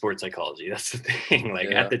was sports psychology. That's the thing.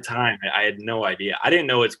 Like at the time, I had no idea. I didn't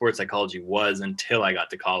know what sports psychology was until I got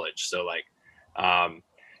to college. So like,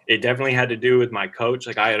 it definitely had to do with my coach.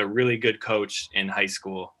 Like I had a really good coach in high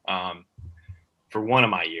school. For one of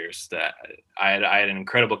my years, that I had an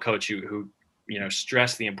incredible coach who you know,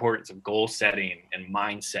 stress the importance of goal setting and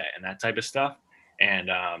mindset and that type of stuff. And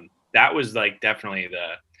that was like definitely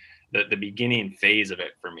the beginning phase of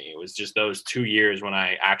it for me. It was just those 2 years when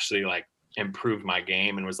I actually like improved my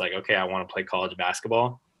game and was like, okay, I want to play college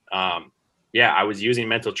basketball. Yeah, I was using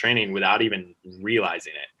mental training without even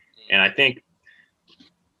realizing it. And I think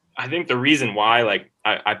the reason why, like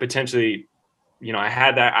I potentially, you know, I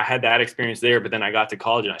had that experience there, but then I got to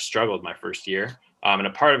college and I struggled my first year. And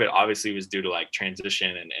a part of it obviously was due to like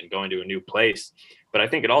transition and going to a new place. But I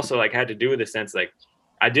think it also like had to do with the sense like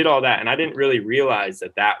I did all that and I didn't really realize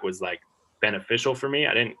that was like beneficial for me.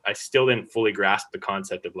 I still didn't fully grasp the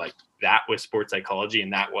concept of like that was sports psychology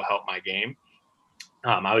and that will help my game.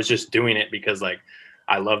 I was just doing it because like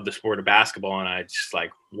I loved the sport of basketball and I just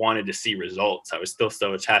like wanted to see results. I was still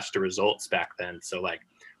so attached to results back then. So like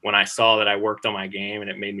when I saw that I worked on my game and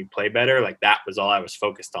it made me play better, like that was all I was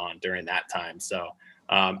focused on during that time. So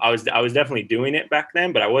I was definitely doing it back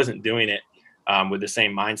then, but I wasn't doing it with the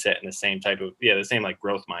same mindset and the same type of, the same like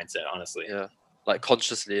growth mindset, honestly. Yeah, like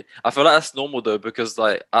consciously. I feel like that's normal though, because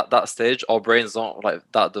like at that stage, our brains aren't like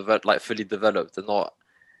that like fully developed. They're not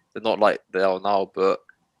like they are now. But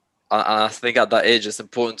and I think at that age, it's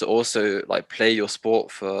important to also like play your sport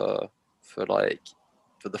for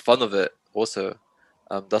the fun of it also.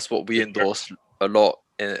 That's what we endorse a lot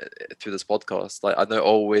through this podcast. Like I know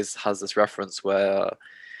Always has this reference where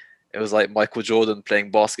it was like Michael Jordan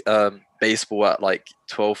playing baseball at like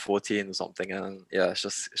 12, 14 or something. And yeah, it's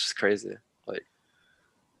just crazy. Like,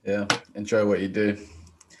 yeah, enjoy what you do.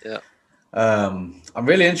 Yeah. I'm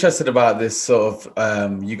really interested about this sort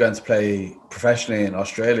of you going to play professionally in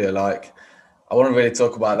Australia. Like, I want to really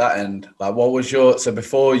talk about that. And like, what was so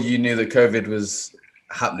before you knew that COVID was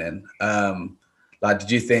happening, like,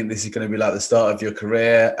 did you think this is going to be like the start of your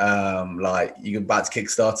career? Like you're about to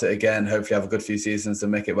kickstart it again, hopefully have a good few seasons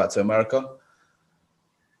and make it back to America?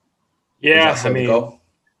 Yeah, I mean,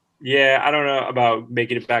 yeah, I don't know about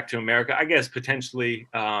making it back to America. I guess potentially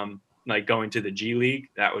like going to the G League,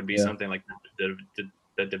 that would be something like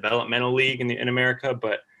the developmental league in America.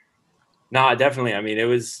 But no, definitely. I mean,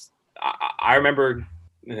 I remember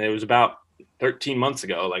it was about 13 months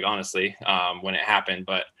ago, like honestly, when it happened.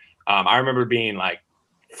 But I remember being like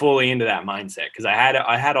fully into that mindset because I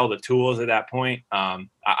had all the tools at that point.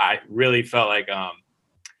 I really felt like,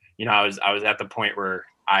 you know, I was at the point where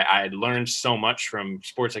I had learned so much from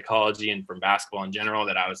sports psychology and from basketball in general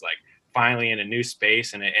that I was like finally in a new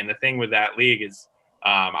space. And the thing with that league is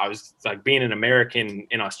I was like, being an American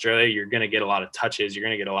in Australia, you're going to get a lot of touches. You're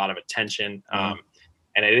going to get a lot of attention.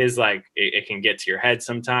 And it is like, it can get to your head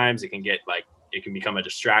sometimes. It can become a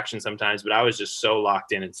distraction sometimes, but I was just so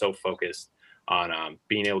locked in and so focused on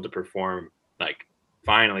being able to perform, like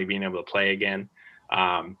finally being able to play again.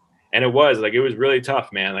 And it was really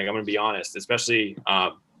tough, man. Like, I'm going to be honest, especially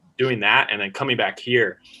doing that and then coming back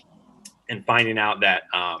here and finding out that,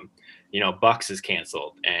 you know, Bucks is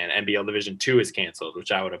canceled and NBL Division II is canceled,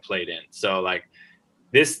 which I would have played in. So like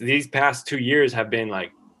these past 2 years have been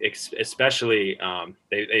like, especially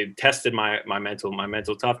they tested my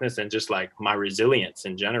mental toughness and just like my resilience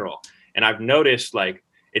in general. And I've noticed like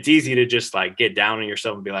it's easy to just like get down on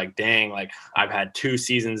yourself and be like, dang, like I've had 2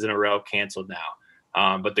 seasons in a row canceled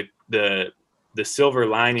now. But the silver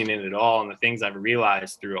lining in it all, and the things I've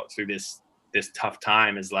realized through this tough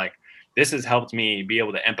time, is like, this has helped me be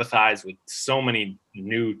able to empathize with so many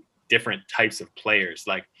new different types of players.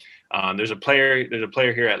 Like there's a player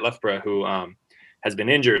here at Loughborough who has been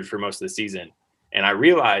injured for most of the season. And I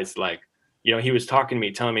realized, like, you know, he was talking to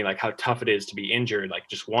me, telling me like how tough it is to be injured, like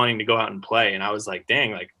just wanting to go out and play. And I was like,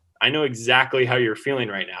 dang, like I know exactly how you're feeling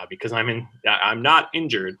right now, because I'm not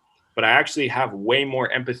injured, but I actually have way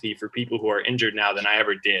more empathy for people who are injured now than I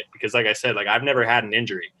ever did. Because like I said, like I've never had an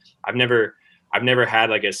injury. I've never had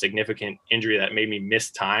like a significant injury that made me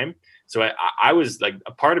miss time. So I was like,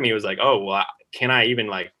 a part of me was like, oh, well, can I even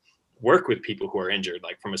like work with people who are injured,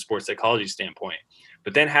 like from a sports psychology standpoint?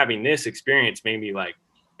 But then having this experience made me like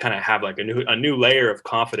kind of have like a new layer of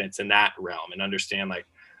confidence in that realm, and understand like,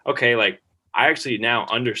 okay, like I actually now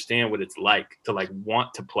understand what it's like to like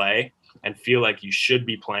want to play and feel like you should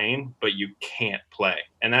be playing, but you can't play.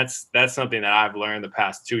 And that's something that I've learned the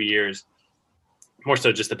past 2 years, more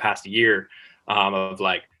so just the past year, of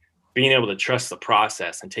like being able to trust the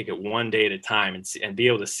process and take it one day at a time, and be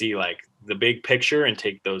able to see like the big picture and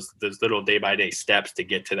take those little day by day steps to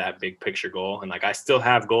get to that big picture goal. And like, I still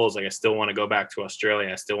have goals. Like I still want to go back to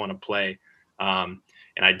Australia. I still want to play. And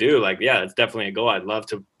I do, like, yeah, it's definitely a goal. I'd love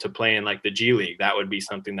to play in like the G League. That would be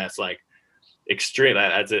something that's like extreme.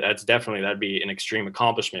 That's definitely, that'd be an extreme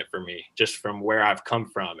accomplishment for me, just from where I've come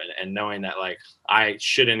from, and knowing that like I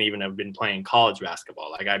shouldn't even have been playing college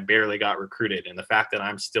basketball. Like I barely got recruited, and the fact that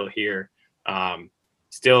I'm still here,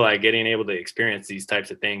 still like getting able to experience these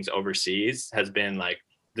types of things overseas has been like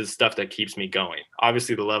the stuff that keeps me going.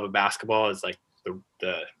 Obviously the love of basketball is like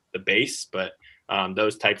the base, but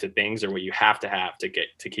those types of things are what you have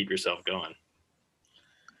to keep yourself going.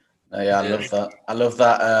 Yeah, I love that. I love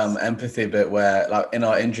that empathy bit where, like, in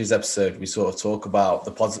our injuries episode, we sort of talk about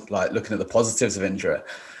like looking at the positives of injury,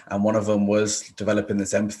 and one of them was developing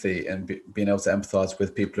this empathy and being able to empathize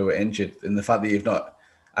with people who are injured, and the fact that you've not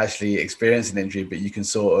actually experienced an injury, but you can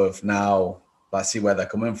sort of now like see where they're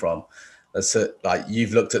coming from. That's like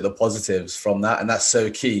you've looked at the positives from that, and that's so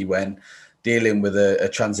key when dealing with a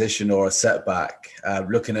transition or a setback.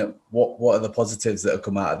 Looking at what are the positives that have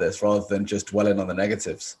come out of this, rather than just dwelling on the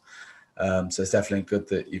negatives. So it's definitely good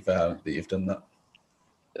that you've done that.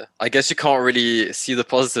 Yeah, I guess you can't really see the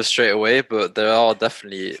positives straight away, but there are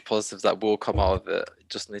definitely positives that will come out of it. You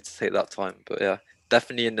just need to take that time. But yeah,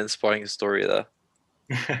 definitely an inspiring story there.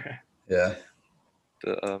 Yeah.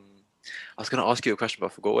 But I was gonna ask you a question, but I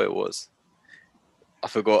forgot what it was. I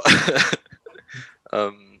forgot.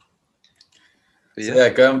 So yeah,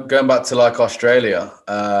 going back to like Australia.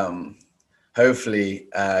 Hopefully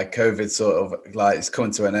COVID sort of like is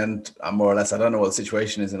coming to an end, more or less. I don't know what the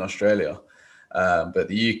situation is in Australia, but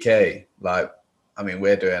the UK, like, I mean,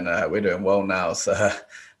 we're doing well now, so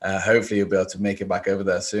hopefully you'll be able to make it back over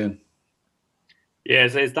there soon. Yeah,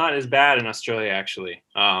 it's not as bad in Australia, actually.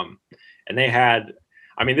 And they had,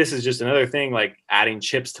 I mean, this is just another thing, like adding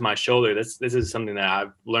chips to my shoulder. This is something that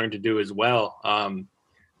I've learned to do as well.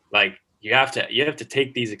 Like you have to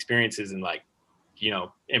take these experiences and like, you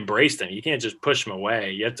know, embrace them. You can't just push them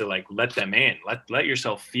away. You have to like let them in, let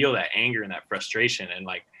yourself feel that anger and that frustration. And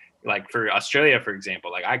like for Australia, for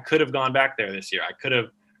example, like I could have gone back there this year. I could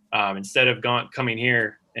have, instead of coming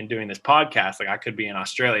here and doing this podcast, like I could be in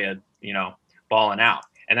Australia, you know, balling out.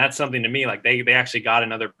 And that's something to me, like they actually got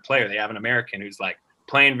another player. They have an American who's like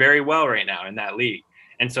playing very well right now in that league.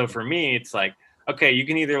 And so for me, it's like, okay, you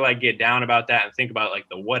can either like get down about that and think about like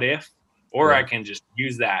the what if, or I can just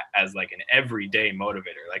use that as like an everyday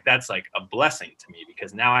motivator. Like that's like a blessing to me,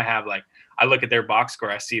 because now I have like, I look at their box score,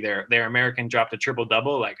 I see their American dropped a triple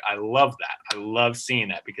double. Like I love that. I love seeing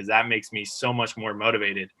that, because that makes me so much more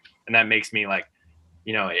motivated. And that makes me like,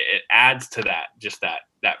 you know, it adds to that, just that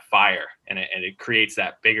fire, and it creates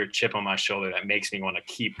that bigger chip on my shoulder that makes me want to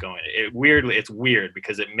keep going. It's weird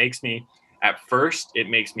because it makes me, at first, it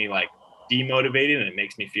makes me like demotivated, and it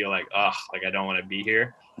makes me feel like, like I don't want to be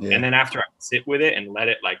here. Yeah. And then after I sit with it and let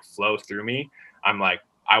it like flow through me, I'm like,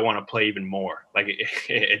 I want to play even more. Like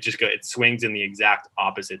it swings in the exact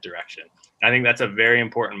opposite direction. And I think that's a very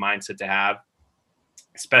important mindset to have,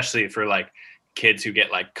 especially for like kids who get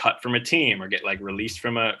like cut from a team or get like released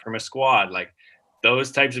from a squad. Like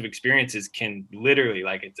those types of experiences can literally,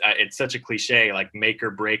 like, it's such a cliche, like make or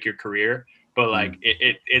break your career. But like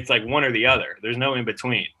it's like one or the other. There's no in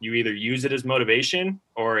between. You either use it as motivation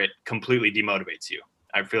or it completely demotivates you.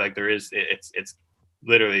 I feel like it's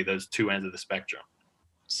literally those two ends of the spectrum.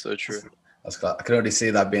 So true. I can already see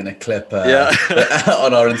that being a clip on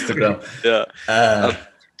our Instagram. Yeah.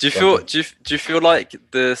 Do you feel do you feel like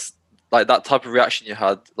this, like that type of reaction you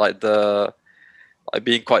had, like the like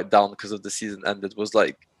being quite down because of the season ended, was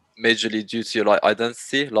like majorly due to your like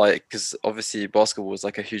identity, like because obviously basketball was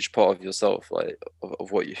like a huge part of yourself, like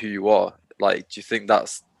of what who you are. Like, do you think that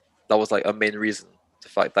was like a main reason? The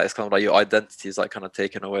fact that it's kind of like your identity is like kind of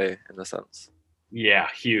taken away in a sense. Yeah,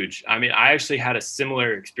 huge. I mean, I actually had a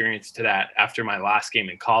similar experience to that after my last game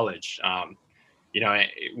in college.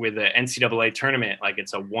 With the NCAA tournament, like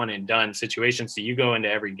it's a one and done situation. So you go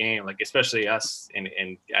into every game, like especially us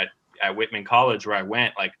at Whitman College where I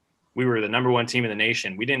went, like we were the number one team in the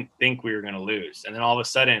nation. We didn't think we were going to lose. And then all of a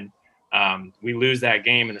sudden we lose that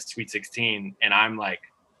game in the Sweet 16 and I'm like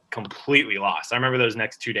completely lost. I remember those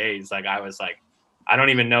next 2 days, like I was like, I don't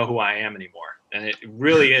even know who I am anymore. And it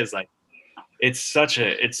really is like, it's such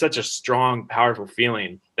a strong, powerful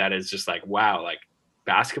feeling that is just like, wow, like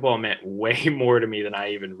basketball meant way more to me than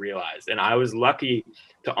I even realized. And I was lucky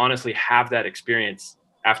to honestly have that experience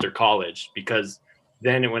after college, because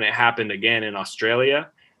then when it happened again in Australia,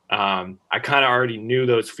 I kind of already knew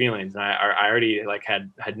those feelings. And I already like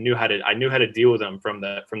I knew how to deal with them from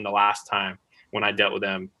the last time when I dealt with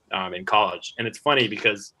them in college. And it's funny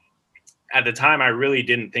because at the time I really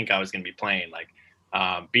didn't think I was going to be playing. Like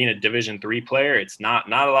being a Division III player, it's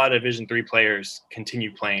not a lot of Division III players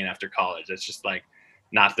continue playing after college. It's just like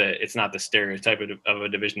it's not the stereotype of a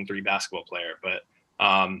Division III basketball player. But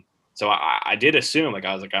so I did assume, like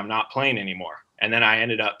I was like, I'm not playing anymore. And then I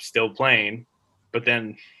ended up still playing, but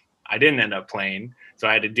then I didn't end up playing. So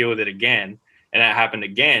I had to deal with it again. And that happened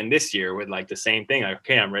again this year with like the same thing. Like,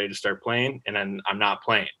 okay, I'm ready to start playing, and then I'm not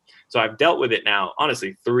playing. So I've dealt with it now,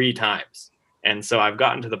 honestly, 3 times. And so I've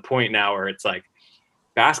gotten to the point now where it's like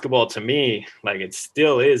basketball to me, like it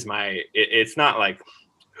still is it's not like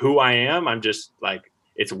who I am. I'm just like,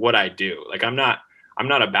 it's what I do. Like I'm not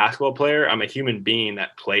a basketball player. I'm a human being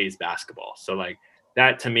that plays basketball. So like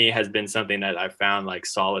that to me has been something that I've found like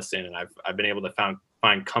solace in, and I've been able to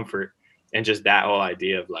find comfort in just that whole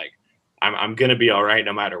idea of like, I'm going to be all right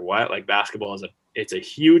no matter what. Like basketball it's a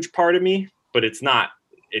huge part of me, but it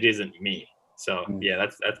isn't me. So yeah,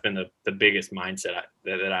 that's been the biggest mindset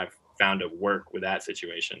that I've found to work with that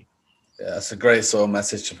situation. Yeah, it's a great sort of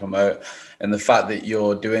message to promote. And the fact that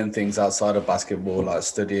you're doing things outside of basketball, like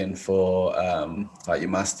studying for like your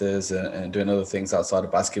masters and doing other things outside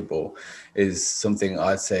of basketball, is something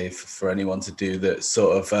I'd say for anyone to do that's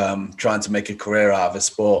sort of trying to make a career out of a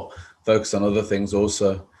sport, focus on other things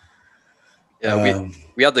also. Yeah,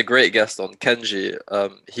 we had a great guest on, Kenji.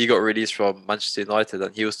 He got released from Manchester United,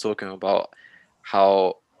 and he was talking about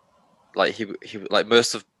how like he like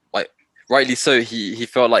most of like rightly so he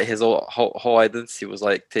felt like his whole identity was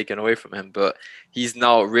like taken away from him, but he's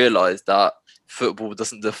now realized that football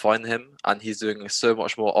doesn't define him, and he's doing so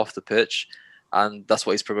much more off the pitch, and that's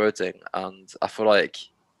what he's promoting. And I feel like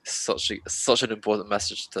it's such an important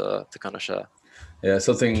message to kind of share. Yeah,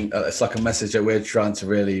 something it's like a message that we're trying to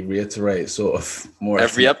really reiterate sort of more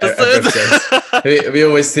every episode. we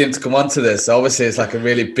always seem to come on to this. Obviously it's like a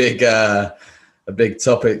really big a big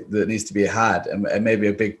topic that needs to be had, and maybe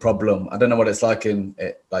a big problem. I don't know what it's like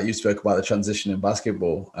like you spoke about the transition in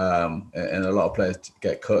basketball, and a lot of players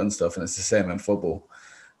get cut and stuff, and it's the same in football.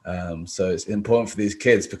 So it's important for these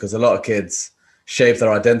kids, because a lot of kids shape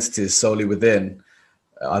their identities solely within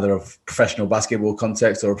either a professional basketball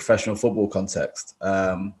context or a professional football context.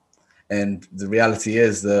 And the reality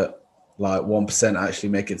is that like 1% actually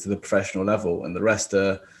make it to the professional level, and the rest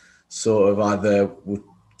are sort of either would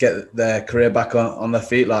get their career back on their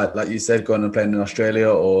feet, like you said, going and playing in Australia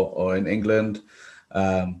or in England.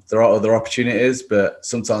 There are other opportunities, but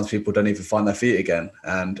sometimes people don't even find their feet again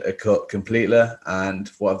and are cut completely, and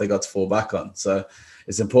what have they got to fall back on? So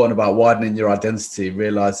it's important about widening your identity,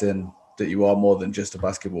 realizing that you are more than just a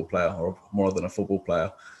basketball player or more than a football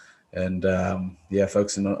player, and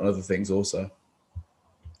focusing on other things also.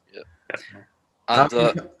 Yeah.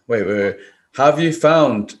 And wait. How have you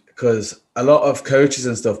found, because a lot of coaches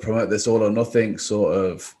and stuff promote this all or nothing sort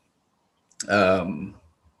of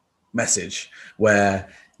message where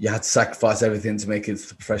you had to sacrifice everything to make it to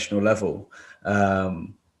the professional level,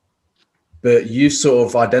 but you sort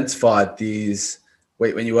of identified these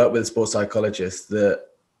when you work with a sports psychologist that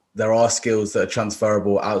there are skills that are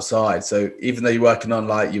transferable outside. So even though you're working on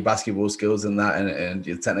like your basketball skills and that and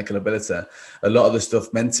your technical ability, a lot of the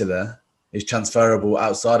stuff mentally is transferable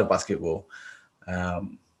outside of basketball.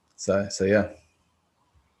 So yeah,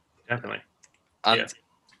 definitely. And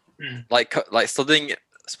like studying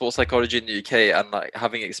sports psychology in the UK and like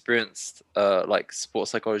having experienced like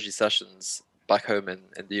sports psychology sessions back home in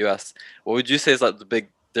the US, what would you say is like the big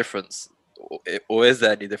difference or is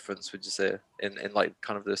there any difference, would you say, in like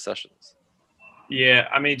kind of those sessions? Yeah,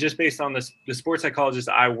 I mean, just based on the sports psychologist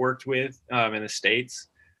I worked with in the States,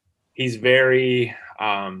 he's very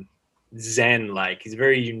Zen-like. He's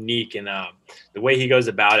very unique, and the way he goes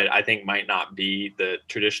about it, I think, might not be the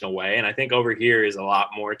traditional way. And I think over here is a lot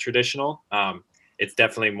more traditional. It's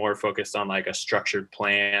definitely more focused on like a structured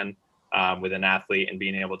plan with an athlete and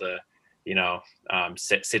being able to,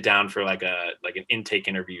 sit down for like an intake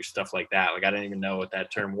interview, stuff like that. Like I didn't even know what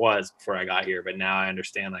that term was before I got here, but now I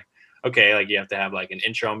understand. Like, okay, like you have to have like an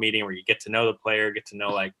intro meeting where you get to know the player, get to know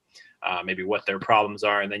like maybe what their problems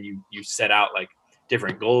are, and then you set out like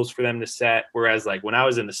different goals for them to set. Whereas like when I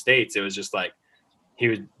was in the States, it was just like he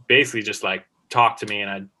would basically just like talk to me,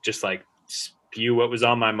 and I'd just like spew what was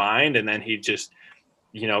on my mind, and then he'd just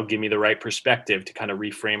give me the right perspective to kind of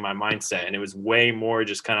reframe my mindset. And it was way more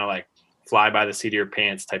just kind of like fly by the seat of your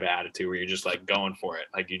pants type of attitude, where you're just like going for it.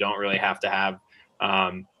 Like you don't really have to have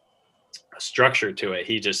a structure to it.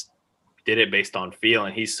 He just did it based on feel,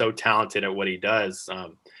 and he's so talented at what he does.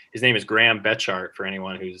 His name is Graham Betchart for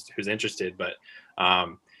anyone who's interested, but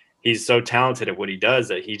he's so talented at what he does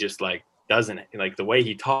that he just like doesn't like the way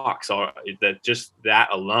he talks, or that just that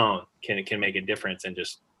alone can make a difference and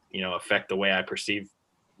just affect the way I perceive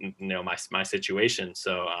my situation.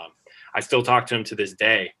 So I still talk to him to this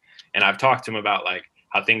day, and I've talked to him about like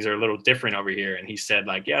how things are a little different over here, and he said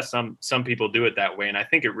like, yeah, some people do it that way, and I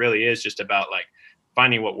think it really is just about like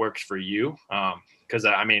finding what works for you. Because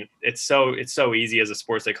I mean, it's so easy as a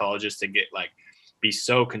sports psychologist to get like be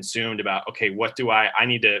so consumed about, okay, what do I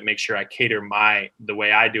need to make sure I cater the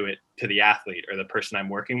way I do it to the athlete or the person I'm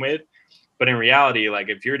working with. But in reality, like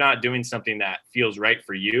if you're not doing something that feels right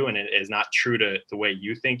for you and it is not true to the way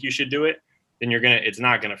you think you should do it, then it's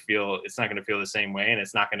not gonna feel the same way, and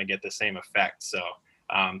it's not gonna get the same effect. So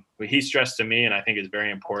what he stressed to me, and I think is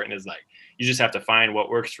very important, is like you just have to find what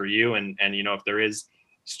works for you, and if there is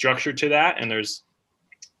structure to that, and there's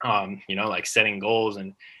like setting goals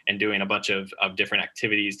and doing a bunch of different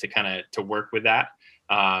activities to work with that,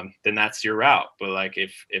 then that's your route. But like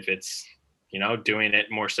if it's doing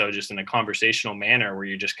it more so just in a conversational manner where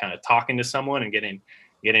you're just kind of talking to someone and getting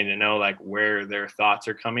to know like where their thoughts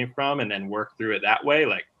are coming from, and then work through it that way,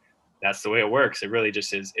 like that's the way it works. It really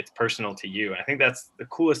just is, it's personal to you. And I think that's the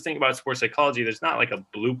coolest thing about sports psychology. There's not like a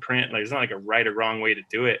blueprint, like there's not like a right or wrong way to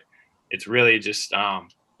do it. It's really just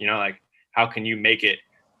like how can you make it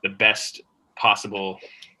the best possible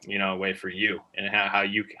way for you, and how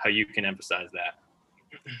you can emphasize that.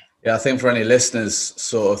 Yeah, I think for any listeners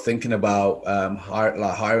sort of thinking about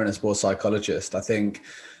hiring a sports psychologist, I think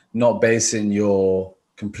not basing your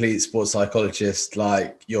complete sports psychologist,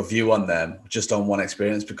 like your view on them, just on one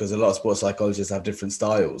experience, because a lot of sports psychologists have different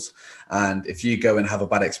styles. And if you go and have a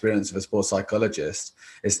bad experience with a sports psychologist,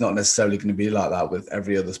 it's not necessarily going to be like that with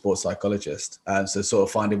every other sports psychologist. And so sort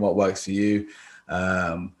of finding what works for you,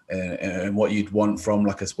 and what you'd want from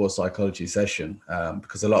like a sports psychology session,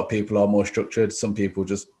 because a lot of people are more structured. Some people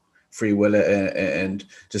just free will it and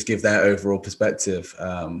just give their overall perspective.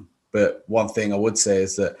 But one thing I would say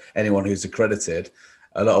is that anyone who's accredited,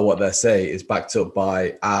 a lot of what they say is backed up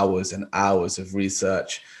by hours and hours of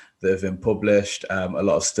research that have been published, a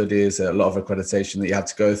lot of studies, a lot of accreditation that you have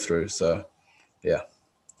to go through. So yeah,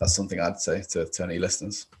 that's something I'd say to any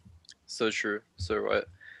listeners. So true, so right.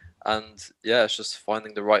 And yeah, it's just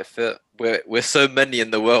finding the right fit. We're so many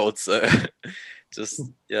in the world, so just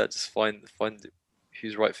find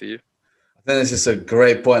who's right for you. I think this is a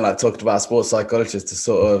great point, like talking about sports psychologists,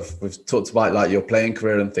 we've talked about like your playing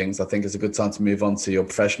career and things. I think it's a good time to move on to your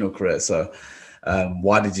professional career. So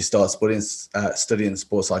why did you start studying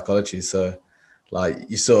sports psychology? So like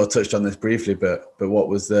you sort of touched on this briefly, but what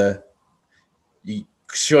was you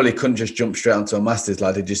surely couldn't just jump straight onto a master's.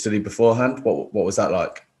 Like, did you study beforehand? What was that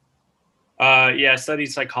like? I studied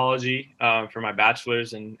psychology for my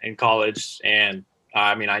bachelor's in college. And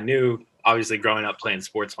I mean, I knew obviously growing up playing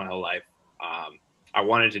sports my whole life, I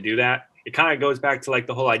wanted to do that. It kind of goes back to like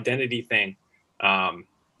the whole identity thing.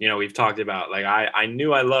 We've talked about, like, I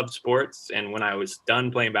knew I loved sports. And when I was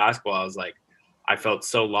done playing basketball, I was like, I felt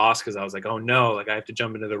so lost because I was like, oh no, like I have to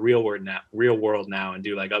jump into the real world now and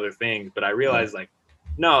do like other things. But I realized like,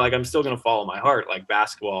 no, like I'm still going to follow my heart. Like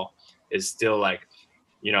basketball is still like,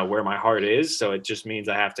 where my heart is. So it just means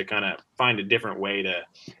I have to kind of find a different way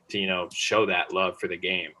to show that love for the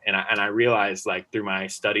game. And I realized like through my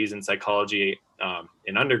studies in psychology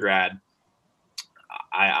in undergrad,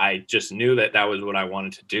 I just knew that was what I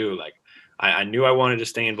wanted to do. Like I knew I wanted to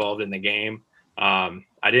stay involved in the game. I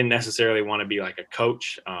didn't necessarily want to be like a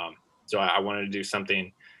coach. So I wanted to do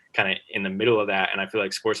something kind of in the middle of that. And I feel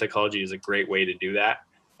like sports psychology is a great way to do that.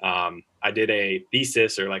 I did a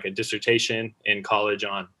thesis or like a dissertation in college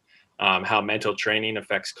on how mental training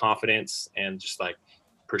affects confidence and just like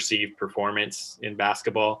perceived performance in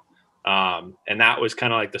basketball. And that was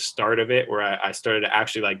kind of like the start of it, where I started to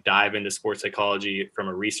actually like dive into sports psychology from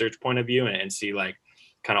a research point of view and see like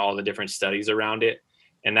kind of all the different studies around it.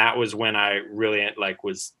 And that was when I really like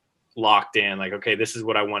was locked in, like, okay, this is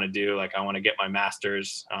what I want to do. Like, I want to get my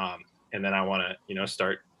master's, and then I want to, you know,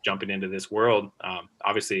 start jumping into this world.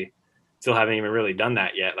 Obviously, still haven't even really done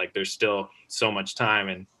that yet. Like, there's still so much time,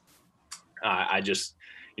 and I just,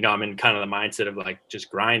 you know, I'm in kind of the mindset of like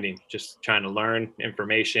just grinding, just trying to learn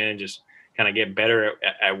information, just kind of get better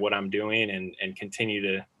at what I'm doing, and continue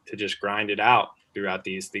to just grind it out throughout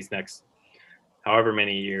these next however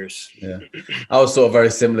many years. Yeah, I was sort of very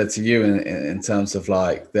similar to you in terms of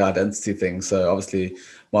like the identity thing. So obviously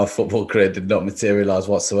my football career did not materialize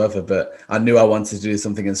whatsoever, but I knew I wanted to do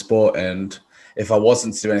something in sport, and if I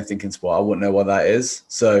wasn't to do anything in sport, I wouldn't know what that is.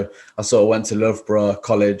 So I sort of went to Loughborough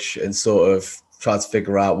College and sort of tried to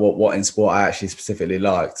figure out what in sport I actually specifically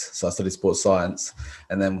liked. So I studied sports science,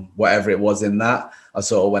 and then whatever it was in that, I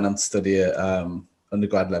sort of went on to study at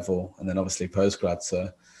undergrad level, and then obviously postgrad.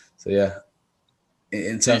 So yeah,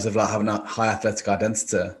 in terms of like having a high athletic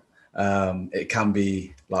identity, it can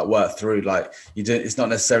be like worked through. Like, you do, it's not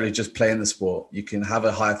necessarily just playing the sport. You can have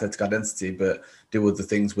a high athletic identity, but do other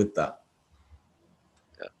things with that.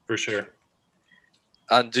 Yeah, for sure.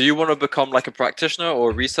 And do you want to become like a practitioner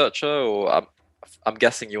or a researcher, or I'm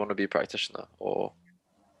guessing you want to be a practitioner, or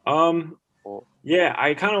yeah,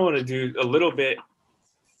 I kind of want to do a little bit.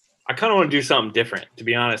 I kind of want to do something different, to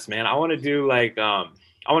be honest, man. I want to do like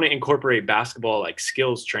I want to incorporate basketball like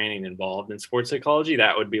skills training involved in sports psychology.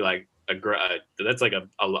 That would be like that's like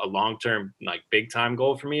a long-term like big time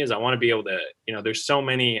goal for me. Is I want to be able to, you know, there's so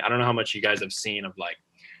many, I don't know how much you guys have seen of like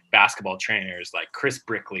basketball trainers. Like Chris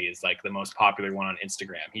Brickley is like the most popular one on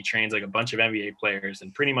Instagram. He trains like a bunch of NBA players,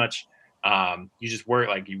 and pretty much you just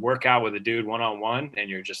you work out with a dude one-on-one, and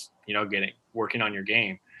you're just, you know, working on your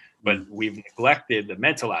game. But we've neglected the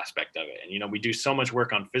mental aspect of it. And, you know, we do so much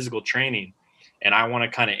work on physical training, and I want to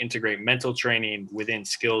kind of integrate mental training within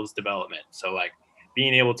skills development. So like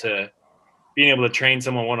being able to train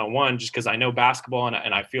someone one-on-one, just because I know basketball,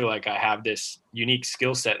 and I feel like I have this unique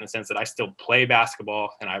skill set in the sense that I still play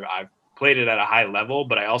basketball, and I've played it at a high level,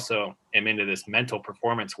 but I also am into this mental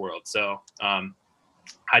performance world. So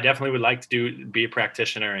I definitely would like to be a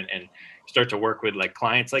practitioner and start to work with like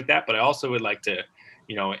clients like that. But I also would like to,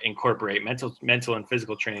 you know, incorporate mental and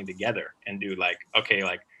physical training together, and do like, okay,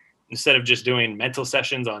 like instead of just doing mental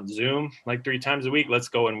sessions on Zoom like 3 times a week, let's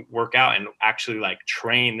go and work out and actually like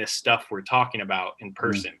train this stuff we're talking about in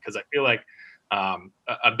person. Because I feel like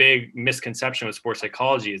a big misconception with sports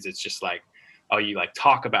psychology is it's just like, oh, you like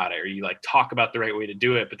talk about it, or you like talk about the right way to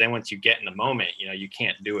do it, but then once you get in the moment, you know, you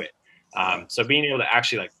can't do it. So being able to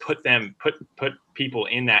actually like put people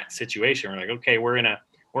in that situation, we're like, okay, we're in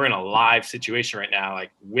a live situation right now,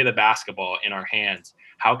 like with a basketball in our hands.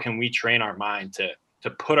 How can we train our mind to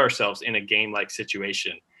put ourselves in a game-like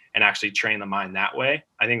situation and actually train the mind that way?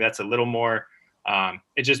 I think that's a little more,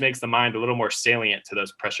 it just makes the mind a little more salient to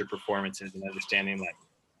those pressure performances, and understanding like,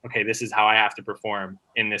 okay, this is how I have to perform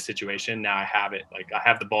in this situation. Now I have it, like I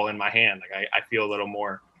have the ball in my hand. Like I feel a little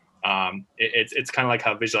more, it's kind of like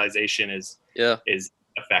how visualization is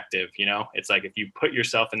effective. You know, it's like if you put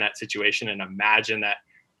yourself in that situation and imagine that,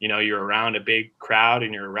 you know, you're around a big crowd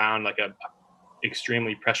and you're around like a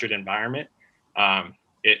extremely pressured environment,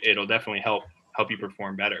 it'll definitely help you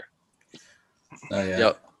perform better.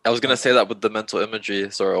 Yeah, I was gonna say that with the mental imagery,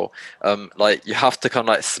 Sorrel. Like you have to kind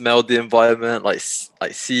of like smell the environment, like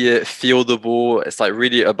see it, feel the ball. It's like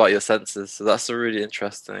really about your senses. So that's a really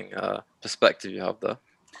interesting perspective you have there.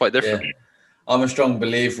 Quite different. Yeah. I'm a strong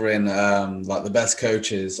believer in like the best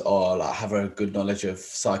coaches are like have a good knowledge of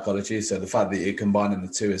psychology. So the fact that you're combining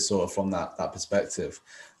the two is sort of from that perspective.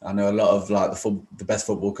 I know a lot of like the best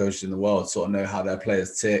football coaches in the world sort of know how their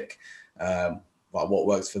players tick, like what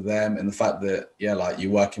works for them, and the fact that like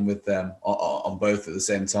you're working with them on both at the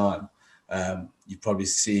same time, you probably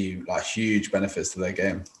see like huge benefits to their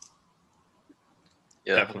game.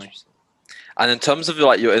 Yeah, definitely. 100%. And in terms of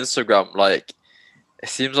like your Instagram, like it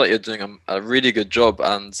seems like you're doing a really good job.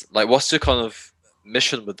 And like, what's your kind of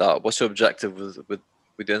mission with that? What's your objective with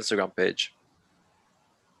the Instagram page?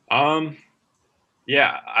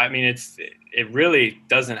 Yeah, I mean, it really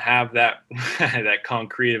doesn't have that that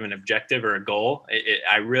concrete of an objective or a goal.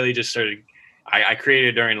 I really just started. I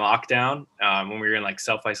created during lockdown when we were in like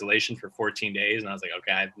self-isolation for 14 days, and I was like,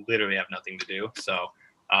 okay, I literally have nothing to do. So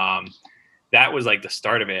that was like the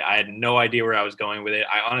start of it. I had no idea where I was going with it.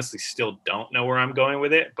 I honestly still don't know where I'm going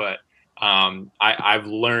with it, but I've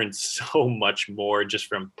learned so much more just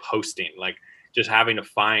from posting, like just having to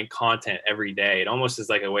find content every day. It almost is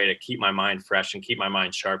like a way to keep my mind fresh and keep my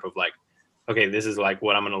mind sharp of like, okay, this is like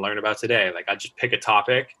what I'm going to learn about today. Like I just pick a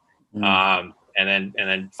topic, and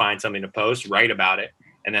then find something to post, write about it.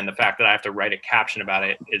 And then the fact that I have to write a caption about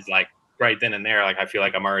it is like right then and there. Like I feel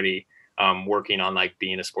like I'm already working on like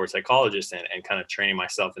being a sports psychologist and kind of training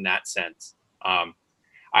myself in that sense.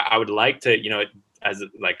 I would like to, as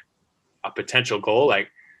like a potential goal, like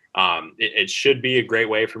it should be a great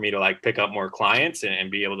way for me to like pick up more clients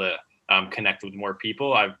and be able to connect with more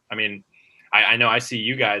people. I know I see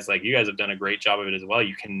you guys, like you guys have done a great job of it as well.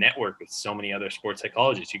 You can network with so many other sports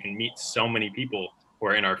psychologists. You can meet so many people who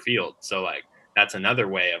are in our field. So like, that's another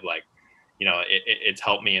way of like, it's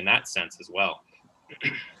helped me in that sense as well.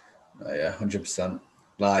 Yeah, 100%.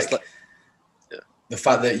 Like the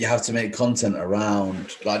fact that you have to make content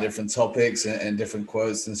around like different topics and different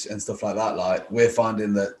quotes and stuff like that. Like we're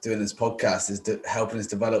finding that doing this podcast is helping us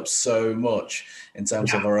develop so much in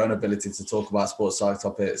terms of our own ability to talk about sports psych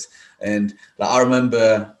topics. And like I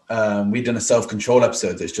remember we'd done a self-control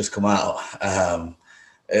episode that's just come out.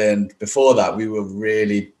 And before that, we were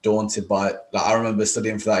really daunted by it. Like I remember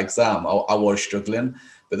studying for that exam. I was struggling,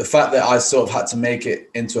 but the fact that I sort of had to make it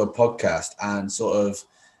into a podcast and sort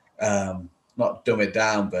of not dumb it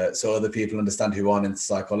down, but so other people understand who aren't into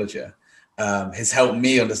psychology, has helped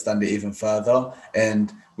me understand it even further.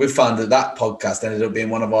 And we've found that podcast ended up being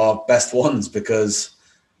one of our best ones because,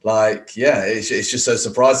 like, yeah, it's just so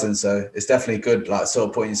surprising. So it's definitely good, like, sort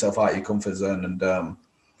of putting yourself out of your comfort zone and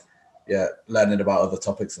learning about other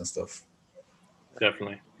topics and stuff.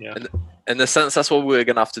 Definitely, yeah. And in the sense, that's what we're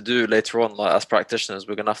gonna have to do later on, like as practitioners.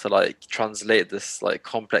 We're gonna have to like translate this like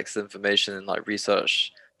complex information and like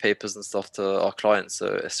research papers and stuff to our clients. So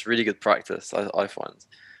it's really good practice, I find.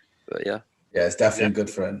 But yeah, it's definitely good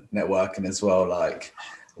for networking as well. Like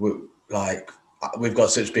we've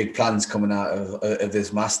got such big plans coming out of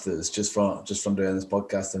this masters just from doing this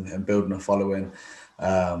podcast and building a following.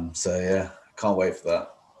 So yeah, can't wait for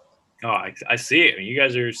that. Oh, I see it. You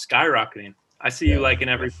guys are skyrocketing. I see you liking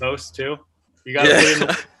every post too. You got to put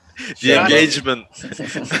in the engagement.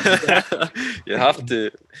 You have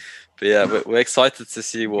to. But yeah, we're excited to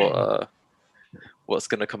see what's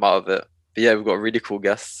going to come out of it. But yeah, we've got really cool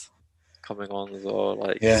guests coming on as well.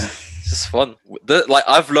 Like, it's just fun. Like,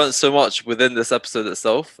 I've learned so much within this episode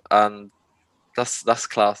itself, and that's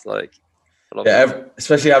class. Like,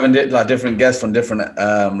 especially having like different guests from different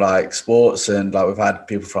like sports, and like we've had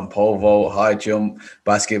people from pole vault, high jump,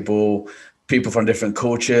 basketball, people from different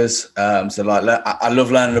cultures. So like I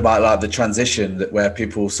love learning about like the transition where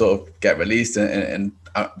people sort of get released, and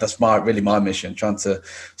that's my mission, trying to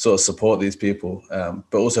sort of support these people.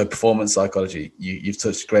 But also performance psychology. You've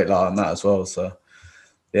touched a great light on that as well. So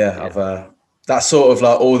that's sort of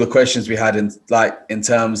like all the questions we had in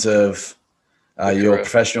terms of your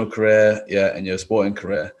professional career, and your sporting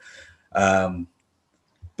career.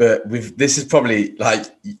 But this is probably like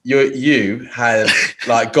you have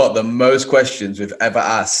like got the most questions we've ever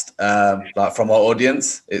asked, like from our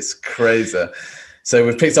audience. It's crazy. So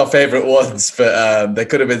we've picked our favorite ones, but there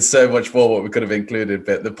could have been so much more what we could have included.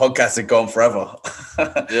 But the podcast had gone forever.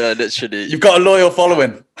 Yeah, literally. You've got a loyal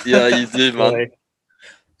following. Yeah, you do, man.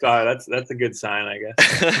 God, that's a good sign, I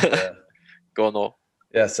guess. Go on.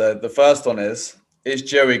 Yeah. So the first one is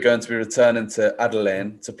Joey going to be returning to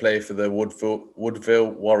Adelaide to play for the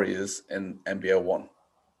Woodville Warriors in NBL 1?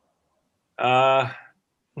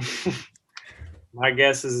 My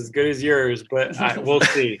guess is as good as yours, but we'll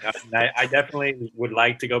see. I definitely would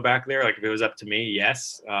like to go back there. Like if it was up to me,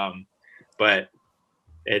 yes. But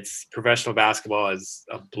it's professional basketball is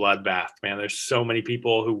a bloodbath, man. There's so many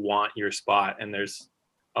people who want your spot, and there's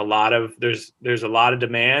a lot of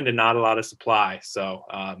demand and not a lot of supply. So,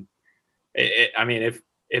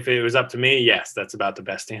 if it was up to me, yes, that's about the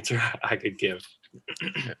best answer I could give.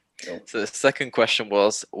 So the second question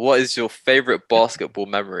was, what is your favorite basketball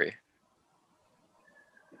memory?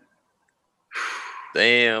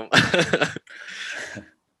 Damn.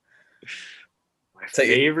 My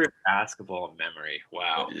favorite basketball memory.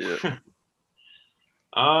 Wow. Yeah.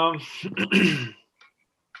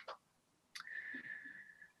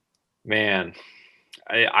 Man,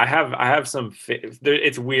 I have some.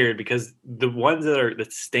 It's weird because the ones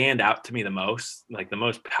that stand out to me the most, like the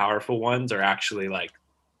most powerful ones, are actually like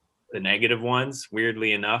the negative ones.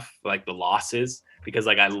 Weirdly enough, like the losses, because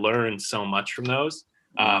like I learned so much from those.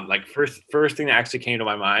 Like first thing that actually came to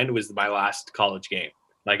my mind was my last college game.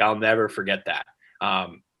 Like I'll never forget that.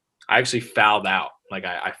 I actually fouled out. Like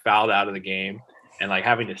I fouled out of the game, and like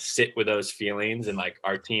having to sit with those feelings, and like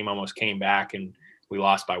our team almost came back and we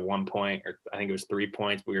lost by 1 point, or I think it was 3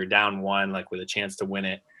 points. We were down 1, like with a chance to win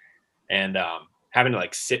it. And having to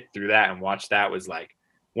like sit through that and watch that was like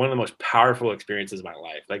one of the most powerful experiences of my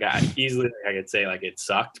life. Like I could say like it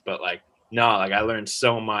sucked, but like, no, like I learned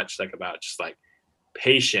so much like about just like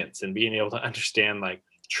patience and being able to understand like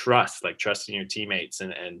trust, like trusting your teammates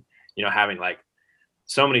and, you know, having like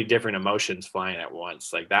so many different emotions flying at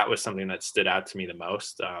once. Like that was something that stood out to me the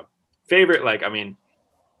most. Favorite, like, I mean,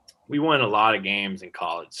 we won a lot of games in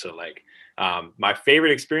college. So like my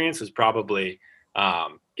favorite experience was probably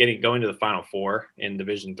going to the Final Four in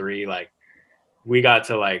Division III. Like we got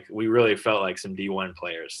to like, we really felt like some D1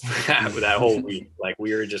 players that whole week. Like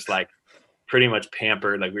we were just like pretty much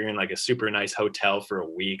pampered. Like we were in like a super nice hotel for a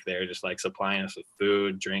week. They were just like supplying us with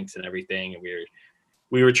food, drinks, and everything, and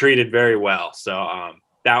we were treated very well. So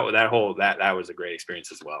that was a great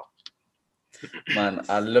experience as well. Man,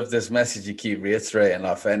 I love this message you keep reiterating.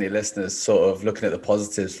 Like for any listeners, sort of looking at the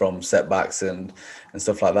positives from setbacks and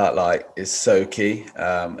stuff like that, like is so key.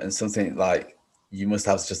 And something like you must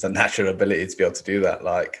have just a natural ability to be able to do that.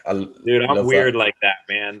 Like, dude, I'm weird like that,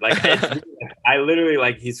 man. Like, I literally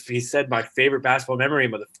like he said my favorite basketball memory,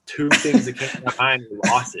 but the 2 things that came to my mind were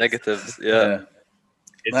losses. Negatives, yeah.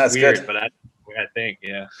 It's that's weird, good. But that's the way I think,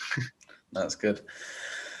 yeah. That's good.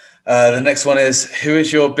 The next one is, who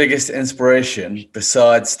is your biggest inspiration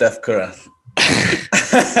besides Steph Curry?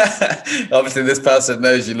 Obviously, this person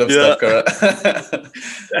knows you love Steph Curry.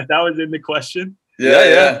 That was in the question?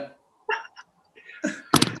 Yeah.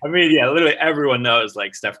 I mean, yeah, literally everyone knows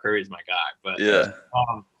like Steph Curry is my guy. But yeah,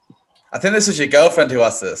 I think this was your girlfriend who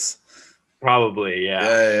asked this. Probably,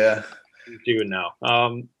 yeah. Yeah. She would know.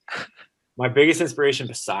 My biggest inspiration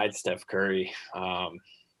besides Steph Curry,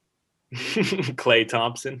 Klay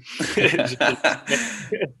Thompson.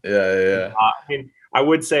 Yeah. I mean, I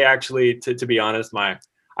would say actually, to be honest, I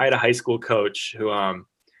had a high school coach who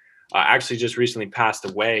actually just recently passed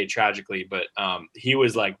away tragically, but he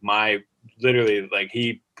was like literally like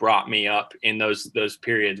he brought me up in those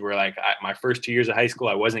periods where like my first 2 years of high school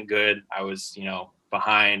I wasn't good. I was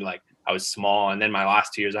behind, like I was small, and then my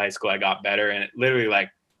last 2 years of high school I got better, and it literally like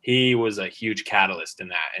he was a huge catalyst in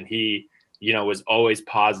that, and he was always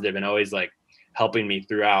positive and always like helping me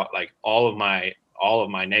throughout like all of my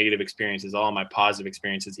negative experiences, all of my positive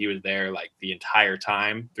experiences. He was there like the entire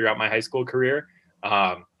time throughout my high school career.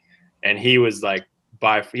 And he was like,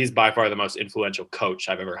 he's by far the most influential coach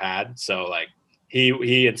I've ever had. So like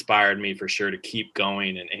he inspired me for sure to keep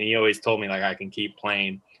going. And he always told me like I can keep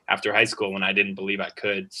playing after high school when I didn't believe I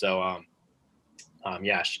could. So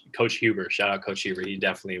yeah, Coach Huber, shout out Coach Huber. He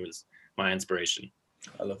definitely was my inspiration.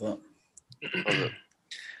 I love that.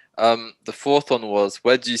 The fourth one was,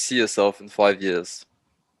 where do you see yourself in 5 years?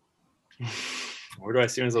 Where do I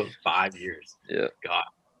see myself in 5 years? Yeah.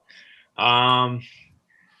 God.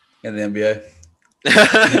 In the NBA.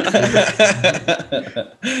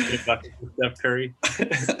 Steph Curry.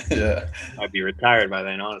 Yeah. I'd be retired by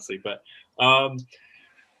then, honestly. But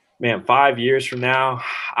man, 5 years from now,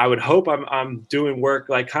 I would hope I'm doing work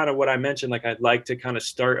like kind of what I mentioned. Like I'd like to kind of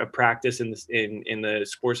start a practice in the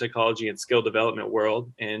sports psychology and skill development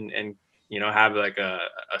world, and have like a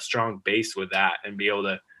strong base with that, and be able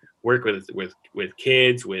to work with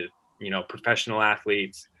kids, with professional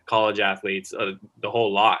athletes, college athletes, the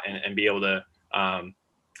whole lot, and be able to kind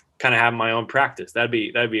of have my own practice. That'd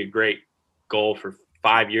be a great goal for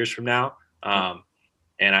 5 years from now.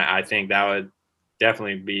 And I think that would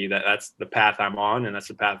definitely be that's the path I'm on, and that's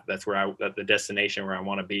the path that's the destination where I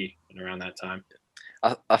want to be around that time.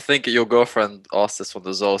 I think your girlfriend asked this one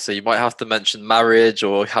as well, so you might have to mention marriage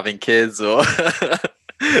or having kids or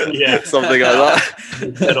yeah, something like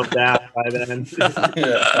that. Settle down by then.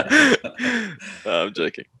 No, I'm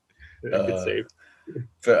joking. Good save.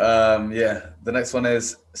 But yeah, the next one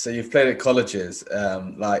is, so you've played at colleges.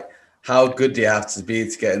 Like, how good do you have to be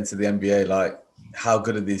to get into the NBA? Like, how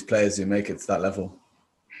good are these players who make it to that level?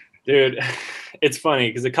 Dude, it's funny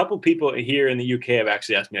because a couple people here in the UK have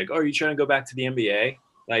actually asked me like, "Oh, are you trying to go back to the NBA?"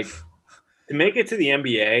 Like, to make it to the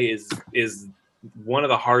NBA is one of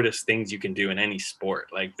the hardest things you can do in any sport.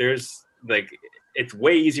 Like, it's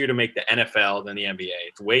way easier to make the NFL than the NBA.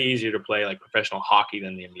 It's way easier to play like professional hockey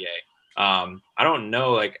than the NBA. I don't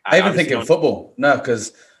know. Like, I even think in football, no,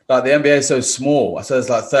 because like the NBA is so small. So there's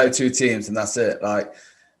like 32 teams and that's it. Like,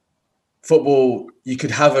 football, you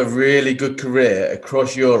could have a really good career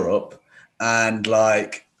across Europe, and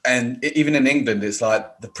even in England, it's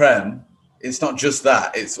like the Prem. It's not just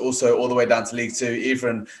that; it's also all the way down to League Two,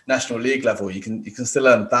 even National League level. You can still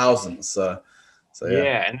earn thousands. So So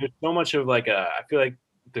yeah, and there's so much of like I feel like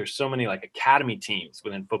there's so many like academy teams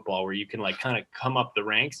within football where you can like kind of come up the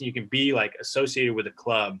ranks and you can be like associated with a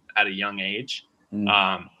club at a young age.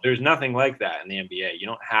 There's nothing like that in the NBA. You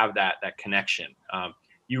don't have that connection.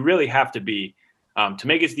 You really have to be to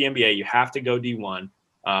make it to the NBA. You have to go D1.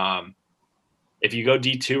 If you go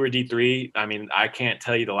D2 or D3, I mean, I can't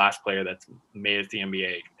tell you the last player that's made it to the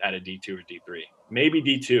NBA at a D2 or D3. Maybe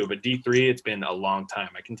D2, but D3, it's been a long time.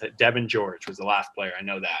 I can tell Devin George was the last player. I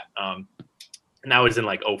know that. And that was in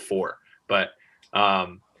like 04. But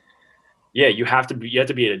yeah, you have to be at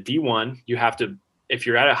a D1. You have to, if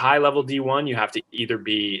you're at a high level D1, you have to either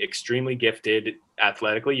be extremely gifted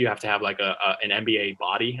athletically. You have to have like an NBA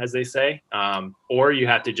body, as they say, or you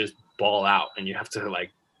have to just ball out and you have to like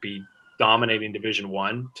be dominating Division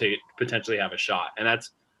I to potentially have a shot. And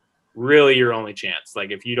that's really your only chance.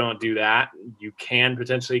 Like if you don't do that, you can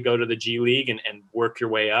potentially go to the G League and work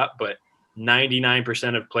your way up. But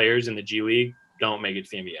 99% of players in the G League don't make it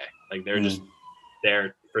to the NBA. Like they're just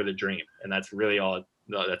there for the dream. And that's really all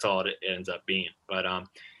it ends up being. But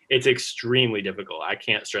it's extremely difficult. I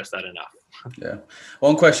can't stress that enough. Yeah.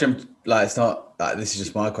 One question, like it's not like this is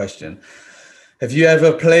just my question. Have you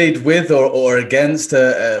ever played with or against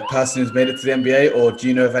a person who's made it to the NBA, or do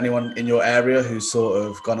you know of anyone in your area who's sort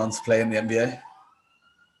of gone on to play in the NBA?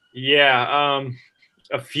 Yeah,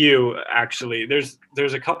 a few actually. There's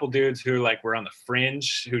a couple dudes who like were on the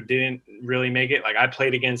fringe who didn't really make it. Like I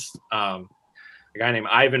played against a guy named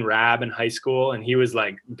Ivan Rabb in high school, and he was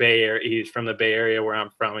like he's from the Bay Area where I'm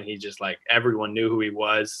from, and he just like everyone knew who he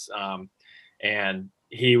was, and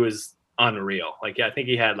he was unreal. Like I think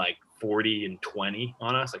he had like 40 and 20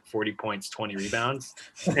 on us, like 40 points, 20 rebounds.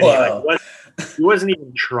 And Wow. he wasn't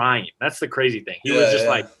even trying. That's the crazy thing. He was just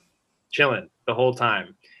like chilling the whole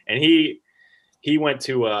time. And he went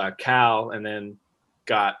to Cal and then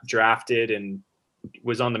got drafted and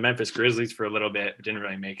was on the Memphis Grizzlies for a little bit, but didn't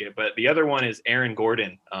really make it. But the other one is Aaron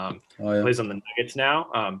Gordon. Plays on the Nuggets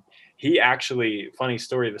now. He actually, funny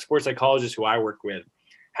story, the sports psychologist who I work with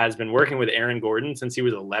has been working with Aaron Gordon since he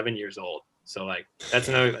was 11 years old. So like that's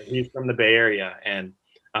another. Like, he's from the Bay Area, and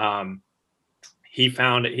he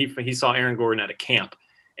saw Aaron Gordon at a camp,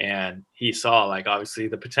 and he saw like obviously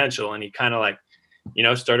the potential, and he kind of like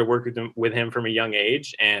started working with him from a young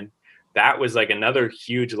age, and that was like another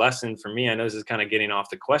huge lesson for me. I know this is kind of getting off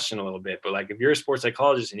the question a little bit, but like if you're a sports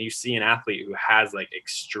psychologist and you see an athlete who has like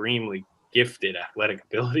extremely gifted athletic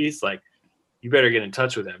abilities, like you better get in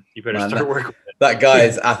touch with him. You better start working with him. That guy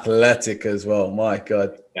is athletic as well. My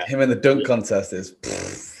God. Yeah. Him in the dunk contest is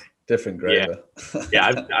different grade.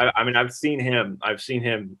 Yeah. I mean, I've seen him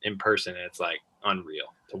in person, and it's like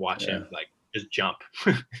unreal to watch him like just jump.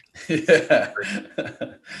 Yeah,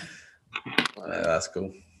 that's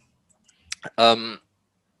cool. The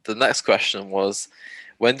next question was,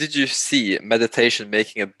 when did you see meditation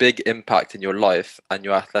making a big impact in your life and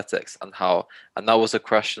your athletics, and how? And that was a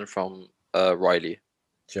question from Riley.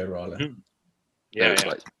 Joe Riley. Mm-hmm. Yeah.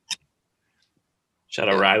 Shout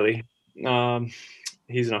out Riley.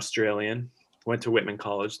 He's an Australian. Went to Whitman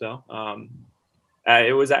College though.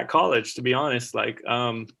 It was at college, to be honest. Like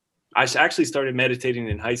I actually started meditating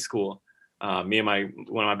in high school. Me and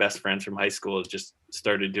one of my best friends from high school just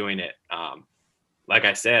started doing it. Like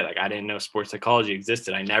I said, like I didn't know sports psychology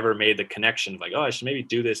existed. I never made the connection of like, oh, I should maybe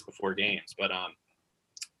do this before games. But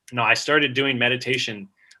no, I started doing meditation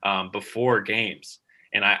before games.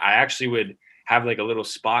 And I actually would have like a little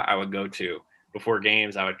spot I would go to before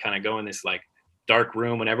games. I would kind of go in this like dark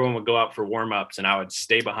room when everyone would go out for warm-ups, and I would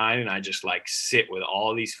stay behind and I just like sit with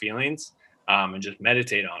all these feelings and just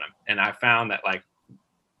meditate on them. And I found that like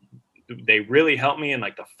they really helped me in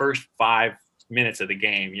like the first 5 minutes of the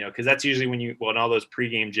game, because that's usually when all those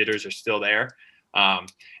pregame jitters are still there.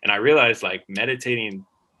 And I realized like meditating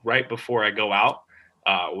right before I go out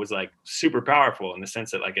was like super powerful in the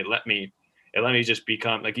sense that like it let me just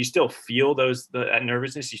become like, you still feel that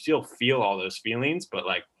nervousness, you still feel all those feelings, but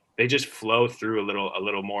like they just flow through a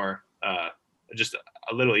little more, just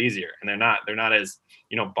a little easier. And they're not as,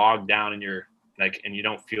 bogged down in your like, and you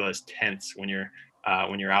don't feel as tense when you're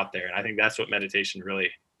out there. And I think that's what meditation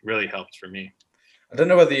really, really helps for me. I don't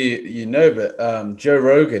know whether you know, but Joe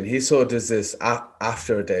Rogan, he sort of does this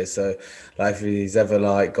after a day. So like if he's ever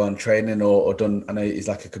like gone training or done, I know he's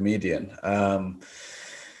like a comedian.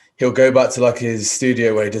 He'll go back to like his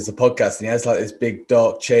studio where he does the podcast, and he has like this big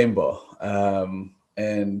dark chamber.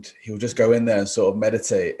 And he'll just go in there and sort of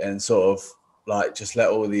meditate and sort of like just let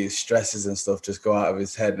all these stresses and stuff just go out of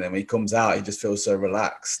his head. And then when he comes out, he just feels so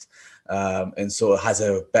relaxed and sort of has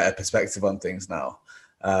a better perspective on things now.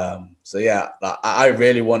 So yeah, like, I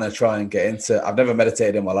really want to try and get into. I've never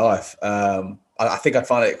meditated in my life. I I think I'd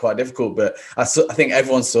find it quite difficult, but I think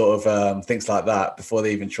everyone sort of thinks like that before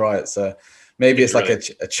they even try it. So maybe it's like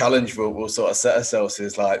a challenge we'll sort of set ourselves,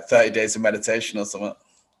 is like 30 days of meditation or something.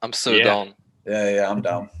 I'm so down. Yeah, I'm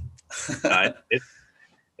down.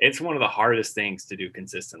 It's one of the hardest things to do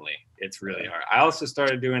consistently. It's really hard. I also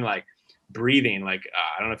started doing like breathing. Like,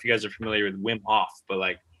 I don't know if you guys are familiar with Wim Hof, but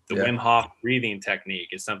like the Wim Hof breathing technique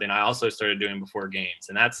is something I also started doing before games.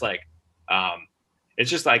 And that's like, it's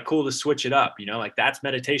just like cool to switch it up, you know, like that's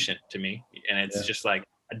meditation to me. And it's just like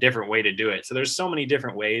a different way to do it. So there's so many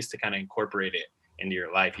different ways to kind of incorporate it into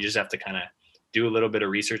your life. You just have to kind of do a little bit of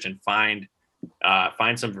research and find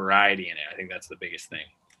some variety in it. I think that's the biggest thing.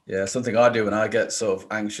 Yeah, something I do when I get sort of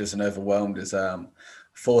anxious and overwhelmed is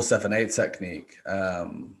 4-7-8 technique,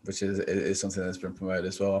 which is something that's been promoted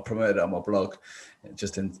as well. I promoted it on my blog.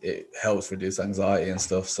 It helps reduce anxiety and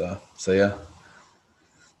stuff. So yeah.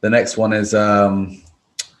 The next one is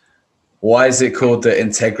why is it called the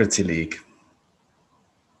Integrity League?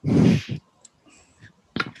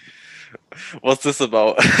 What's this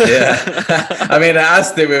about? Yeah, I mean, I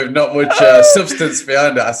asked it with not much substance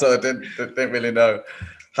behind it. I sort of didn't really know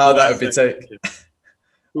how that would be taken.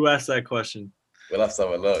 Who asked that question? We'll have to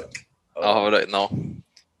have a look. I'll have a look now.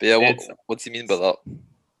 But yeah, what do you mean by that?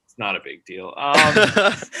 It's not a big deal.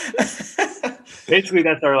 Basically,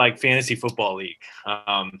 that's our like fantasy football league.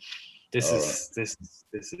 This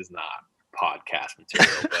is not podcast material.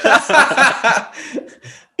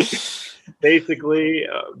 But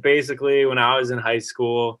basically, when I was in high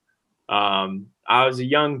school, I was a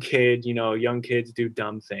young kid. You know, young kids do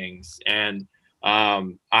dumb things, and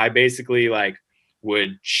I basically like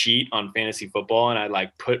would cheat on fantasy football, and I'd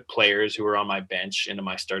like put players who were on my bench into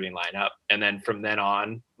my starting lineup, and then from then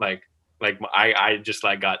on, I just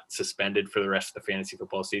like got suspended for the rest of the fantasy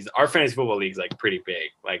football season. Our fantasy football league's like pretty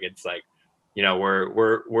big. Like it's like, you know,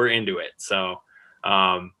 we're into it. So,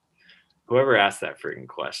 whoever asked that freaking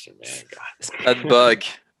question, man, God. It's Ben Berg.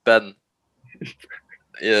 Ben.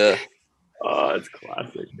 Yeah. Oh, it's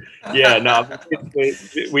classic. Yeah, no,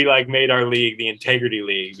 we like made our league the Integrity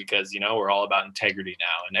League because, you know, we're all about integrity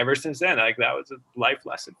now. And ever since then, like that was a life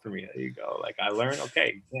lesson for me. There you go. Like I learned,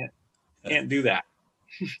 okay, you can't do that.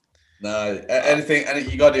 No, anything,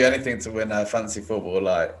 you got to do anything to win fantasy football.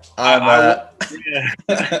 Like I'm like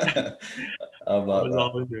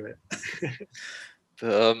always do it.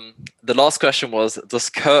 The last question was: does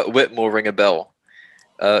Kurt Whitmore ring a bell?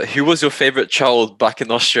 Who was your favorite child back in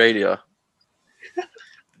Australia?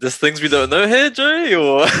 There's things we don't know here, Joey.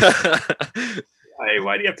 Or hey,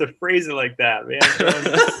 why do you have to phrase it like that, man?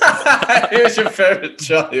 Who's your favorite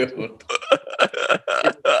child?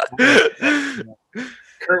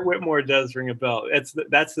 Kurt Whitmore does ring a bell.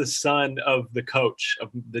 That's the son of the coach of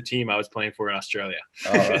the team I was playing for in Australia.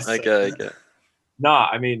 Oh, so, okay. No,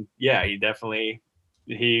 I mean, yeah, he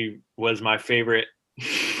was my favorite.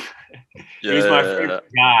 He was my favorite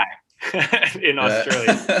guy in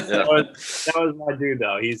Australia. That was my dude,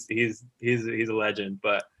 though. He's a legend.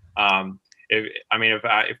 But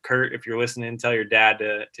if you're listening, tell your dad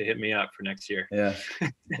to hit me up for next year.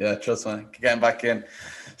 Yeah, trust me, getting back in.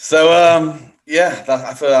 So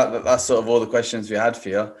I feel like that's sort of all the questions we had for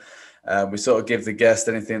you. We sort of give the guest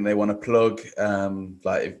anything they want to plug.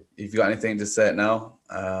 Like if you've got anything to say it now.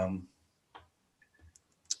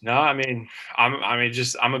 No, I mean,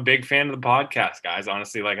 I'm a big fan of the podcast, guys.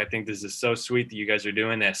 Honestly, like I think this is so sweet that you guys are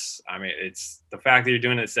doing this. I mean, it's the fact that you're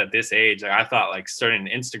doing this at this age. Like I thought, like starting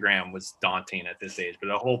Instagram was daunting at this age, but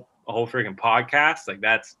a whole freaking podcast, like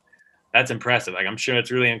that's impressive. Like I'm sure it's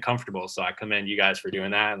really uncomfortable. So I commend you guys for doing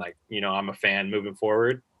that. And like, you know, I'm a fan moving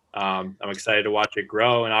forward. I'm excited to watch it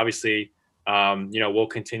grow, and obviously, you know, we'll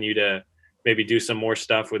continue to maybe do some more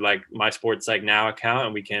stuff with like my Sports Psych Now account,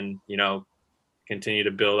 and we can, you know, continue to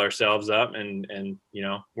build ourselves up and you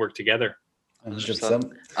know, work together.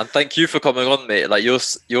 100%. And thank you for coming on, mate. Like you're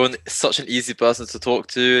such an easy person to talk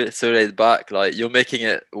to. It's so laid back. Like you're making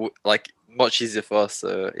it like much easier for us.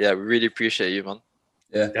 So yeah, we really appreciate you, man.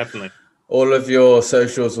 Yeah, definitely. All of your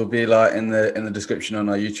socials will be like in the description on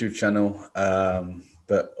our YouTube channel.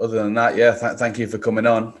 But other than that, yeah, thank you for coming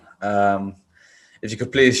on. If you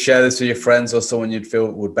could please share this with your friends or someone you'd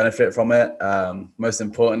feel would benefit from it. Most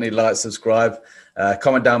importantly, like, subscribe,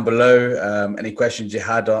 comment down below any questions you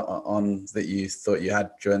had on that you thought you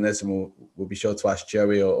had during this, and we'll be sure to ask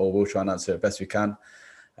Joey or we'll try and answer it best we can.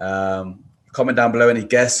 Comment down below any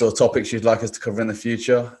guests or topics you'd like us to cover in the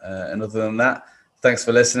future. And other than that, thanks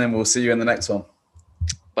for listening. We'll see you in the next one.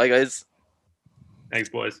 Bye, guys. Thanks,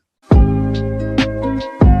 boys.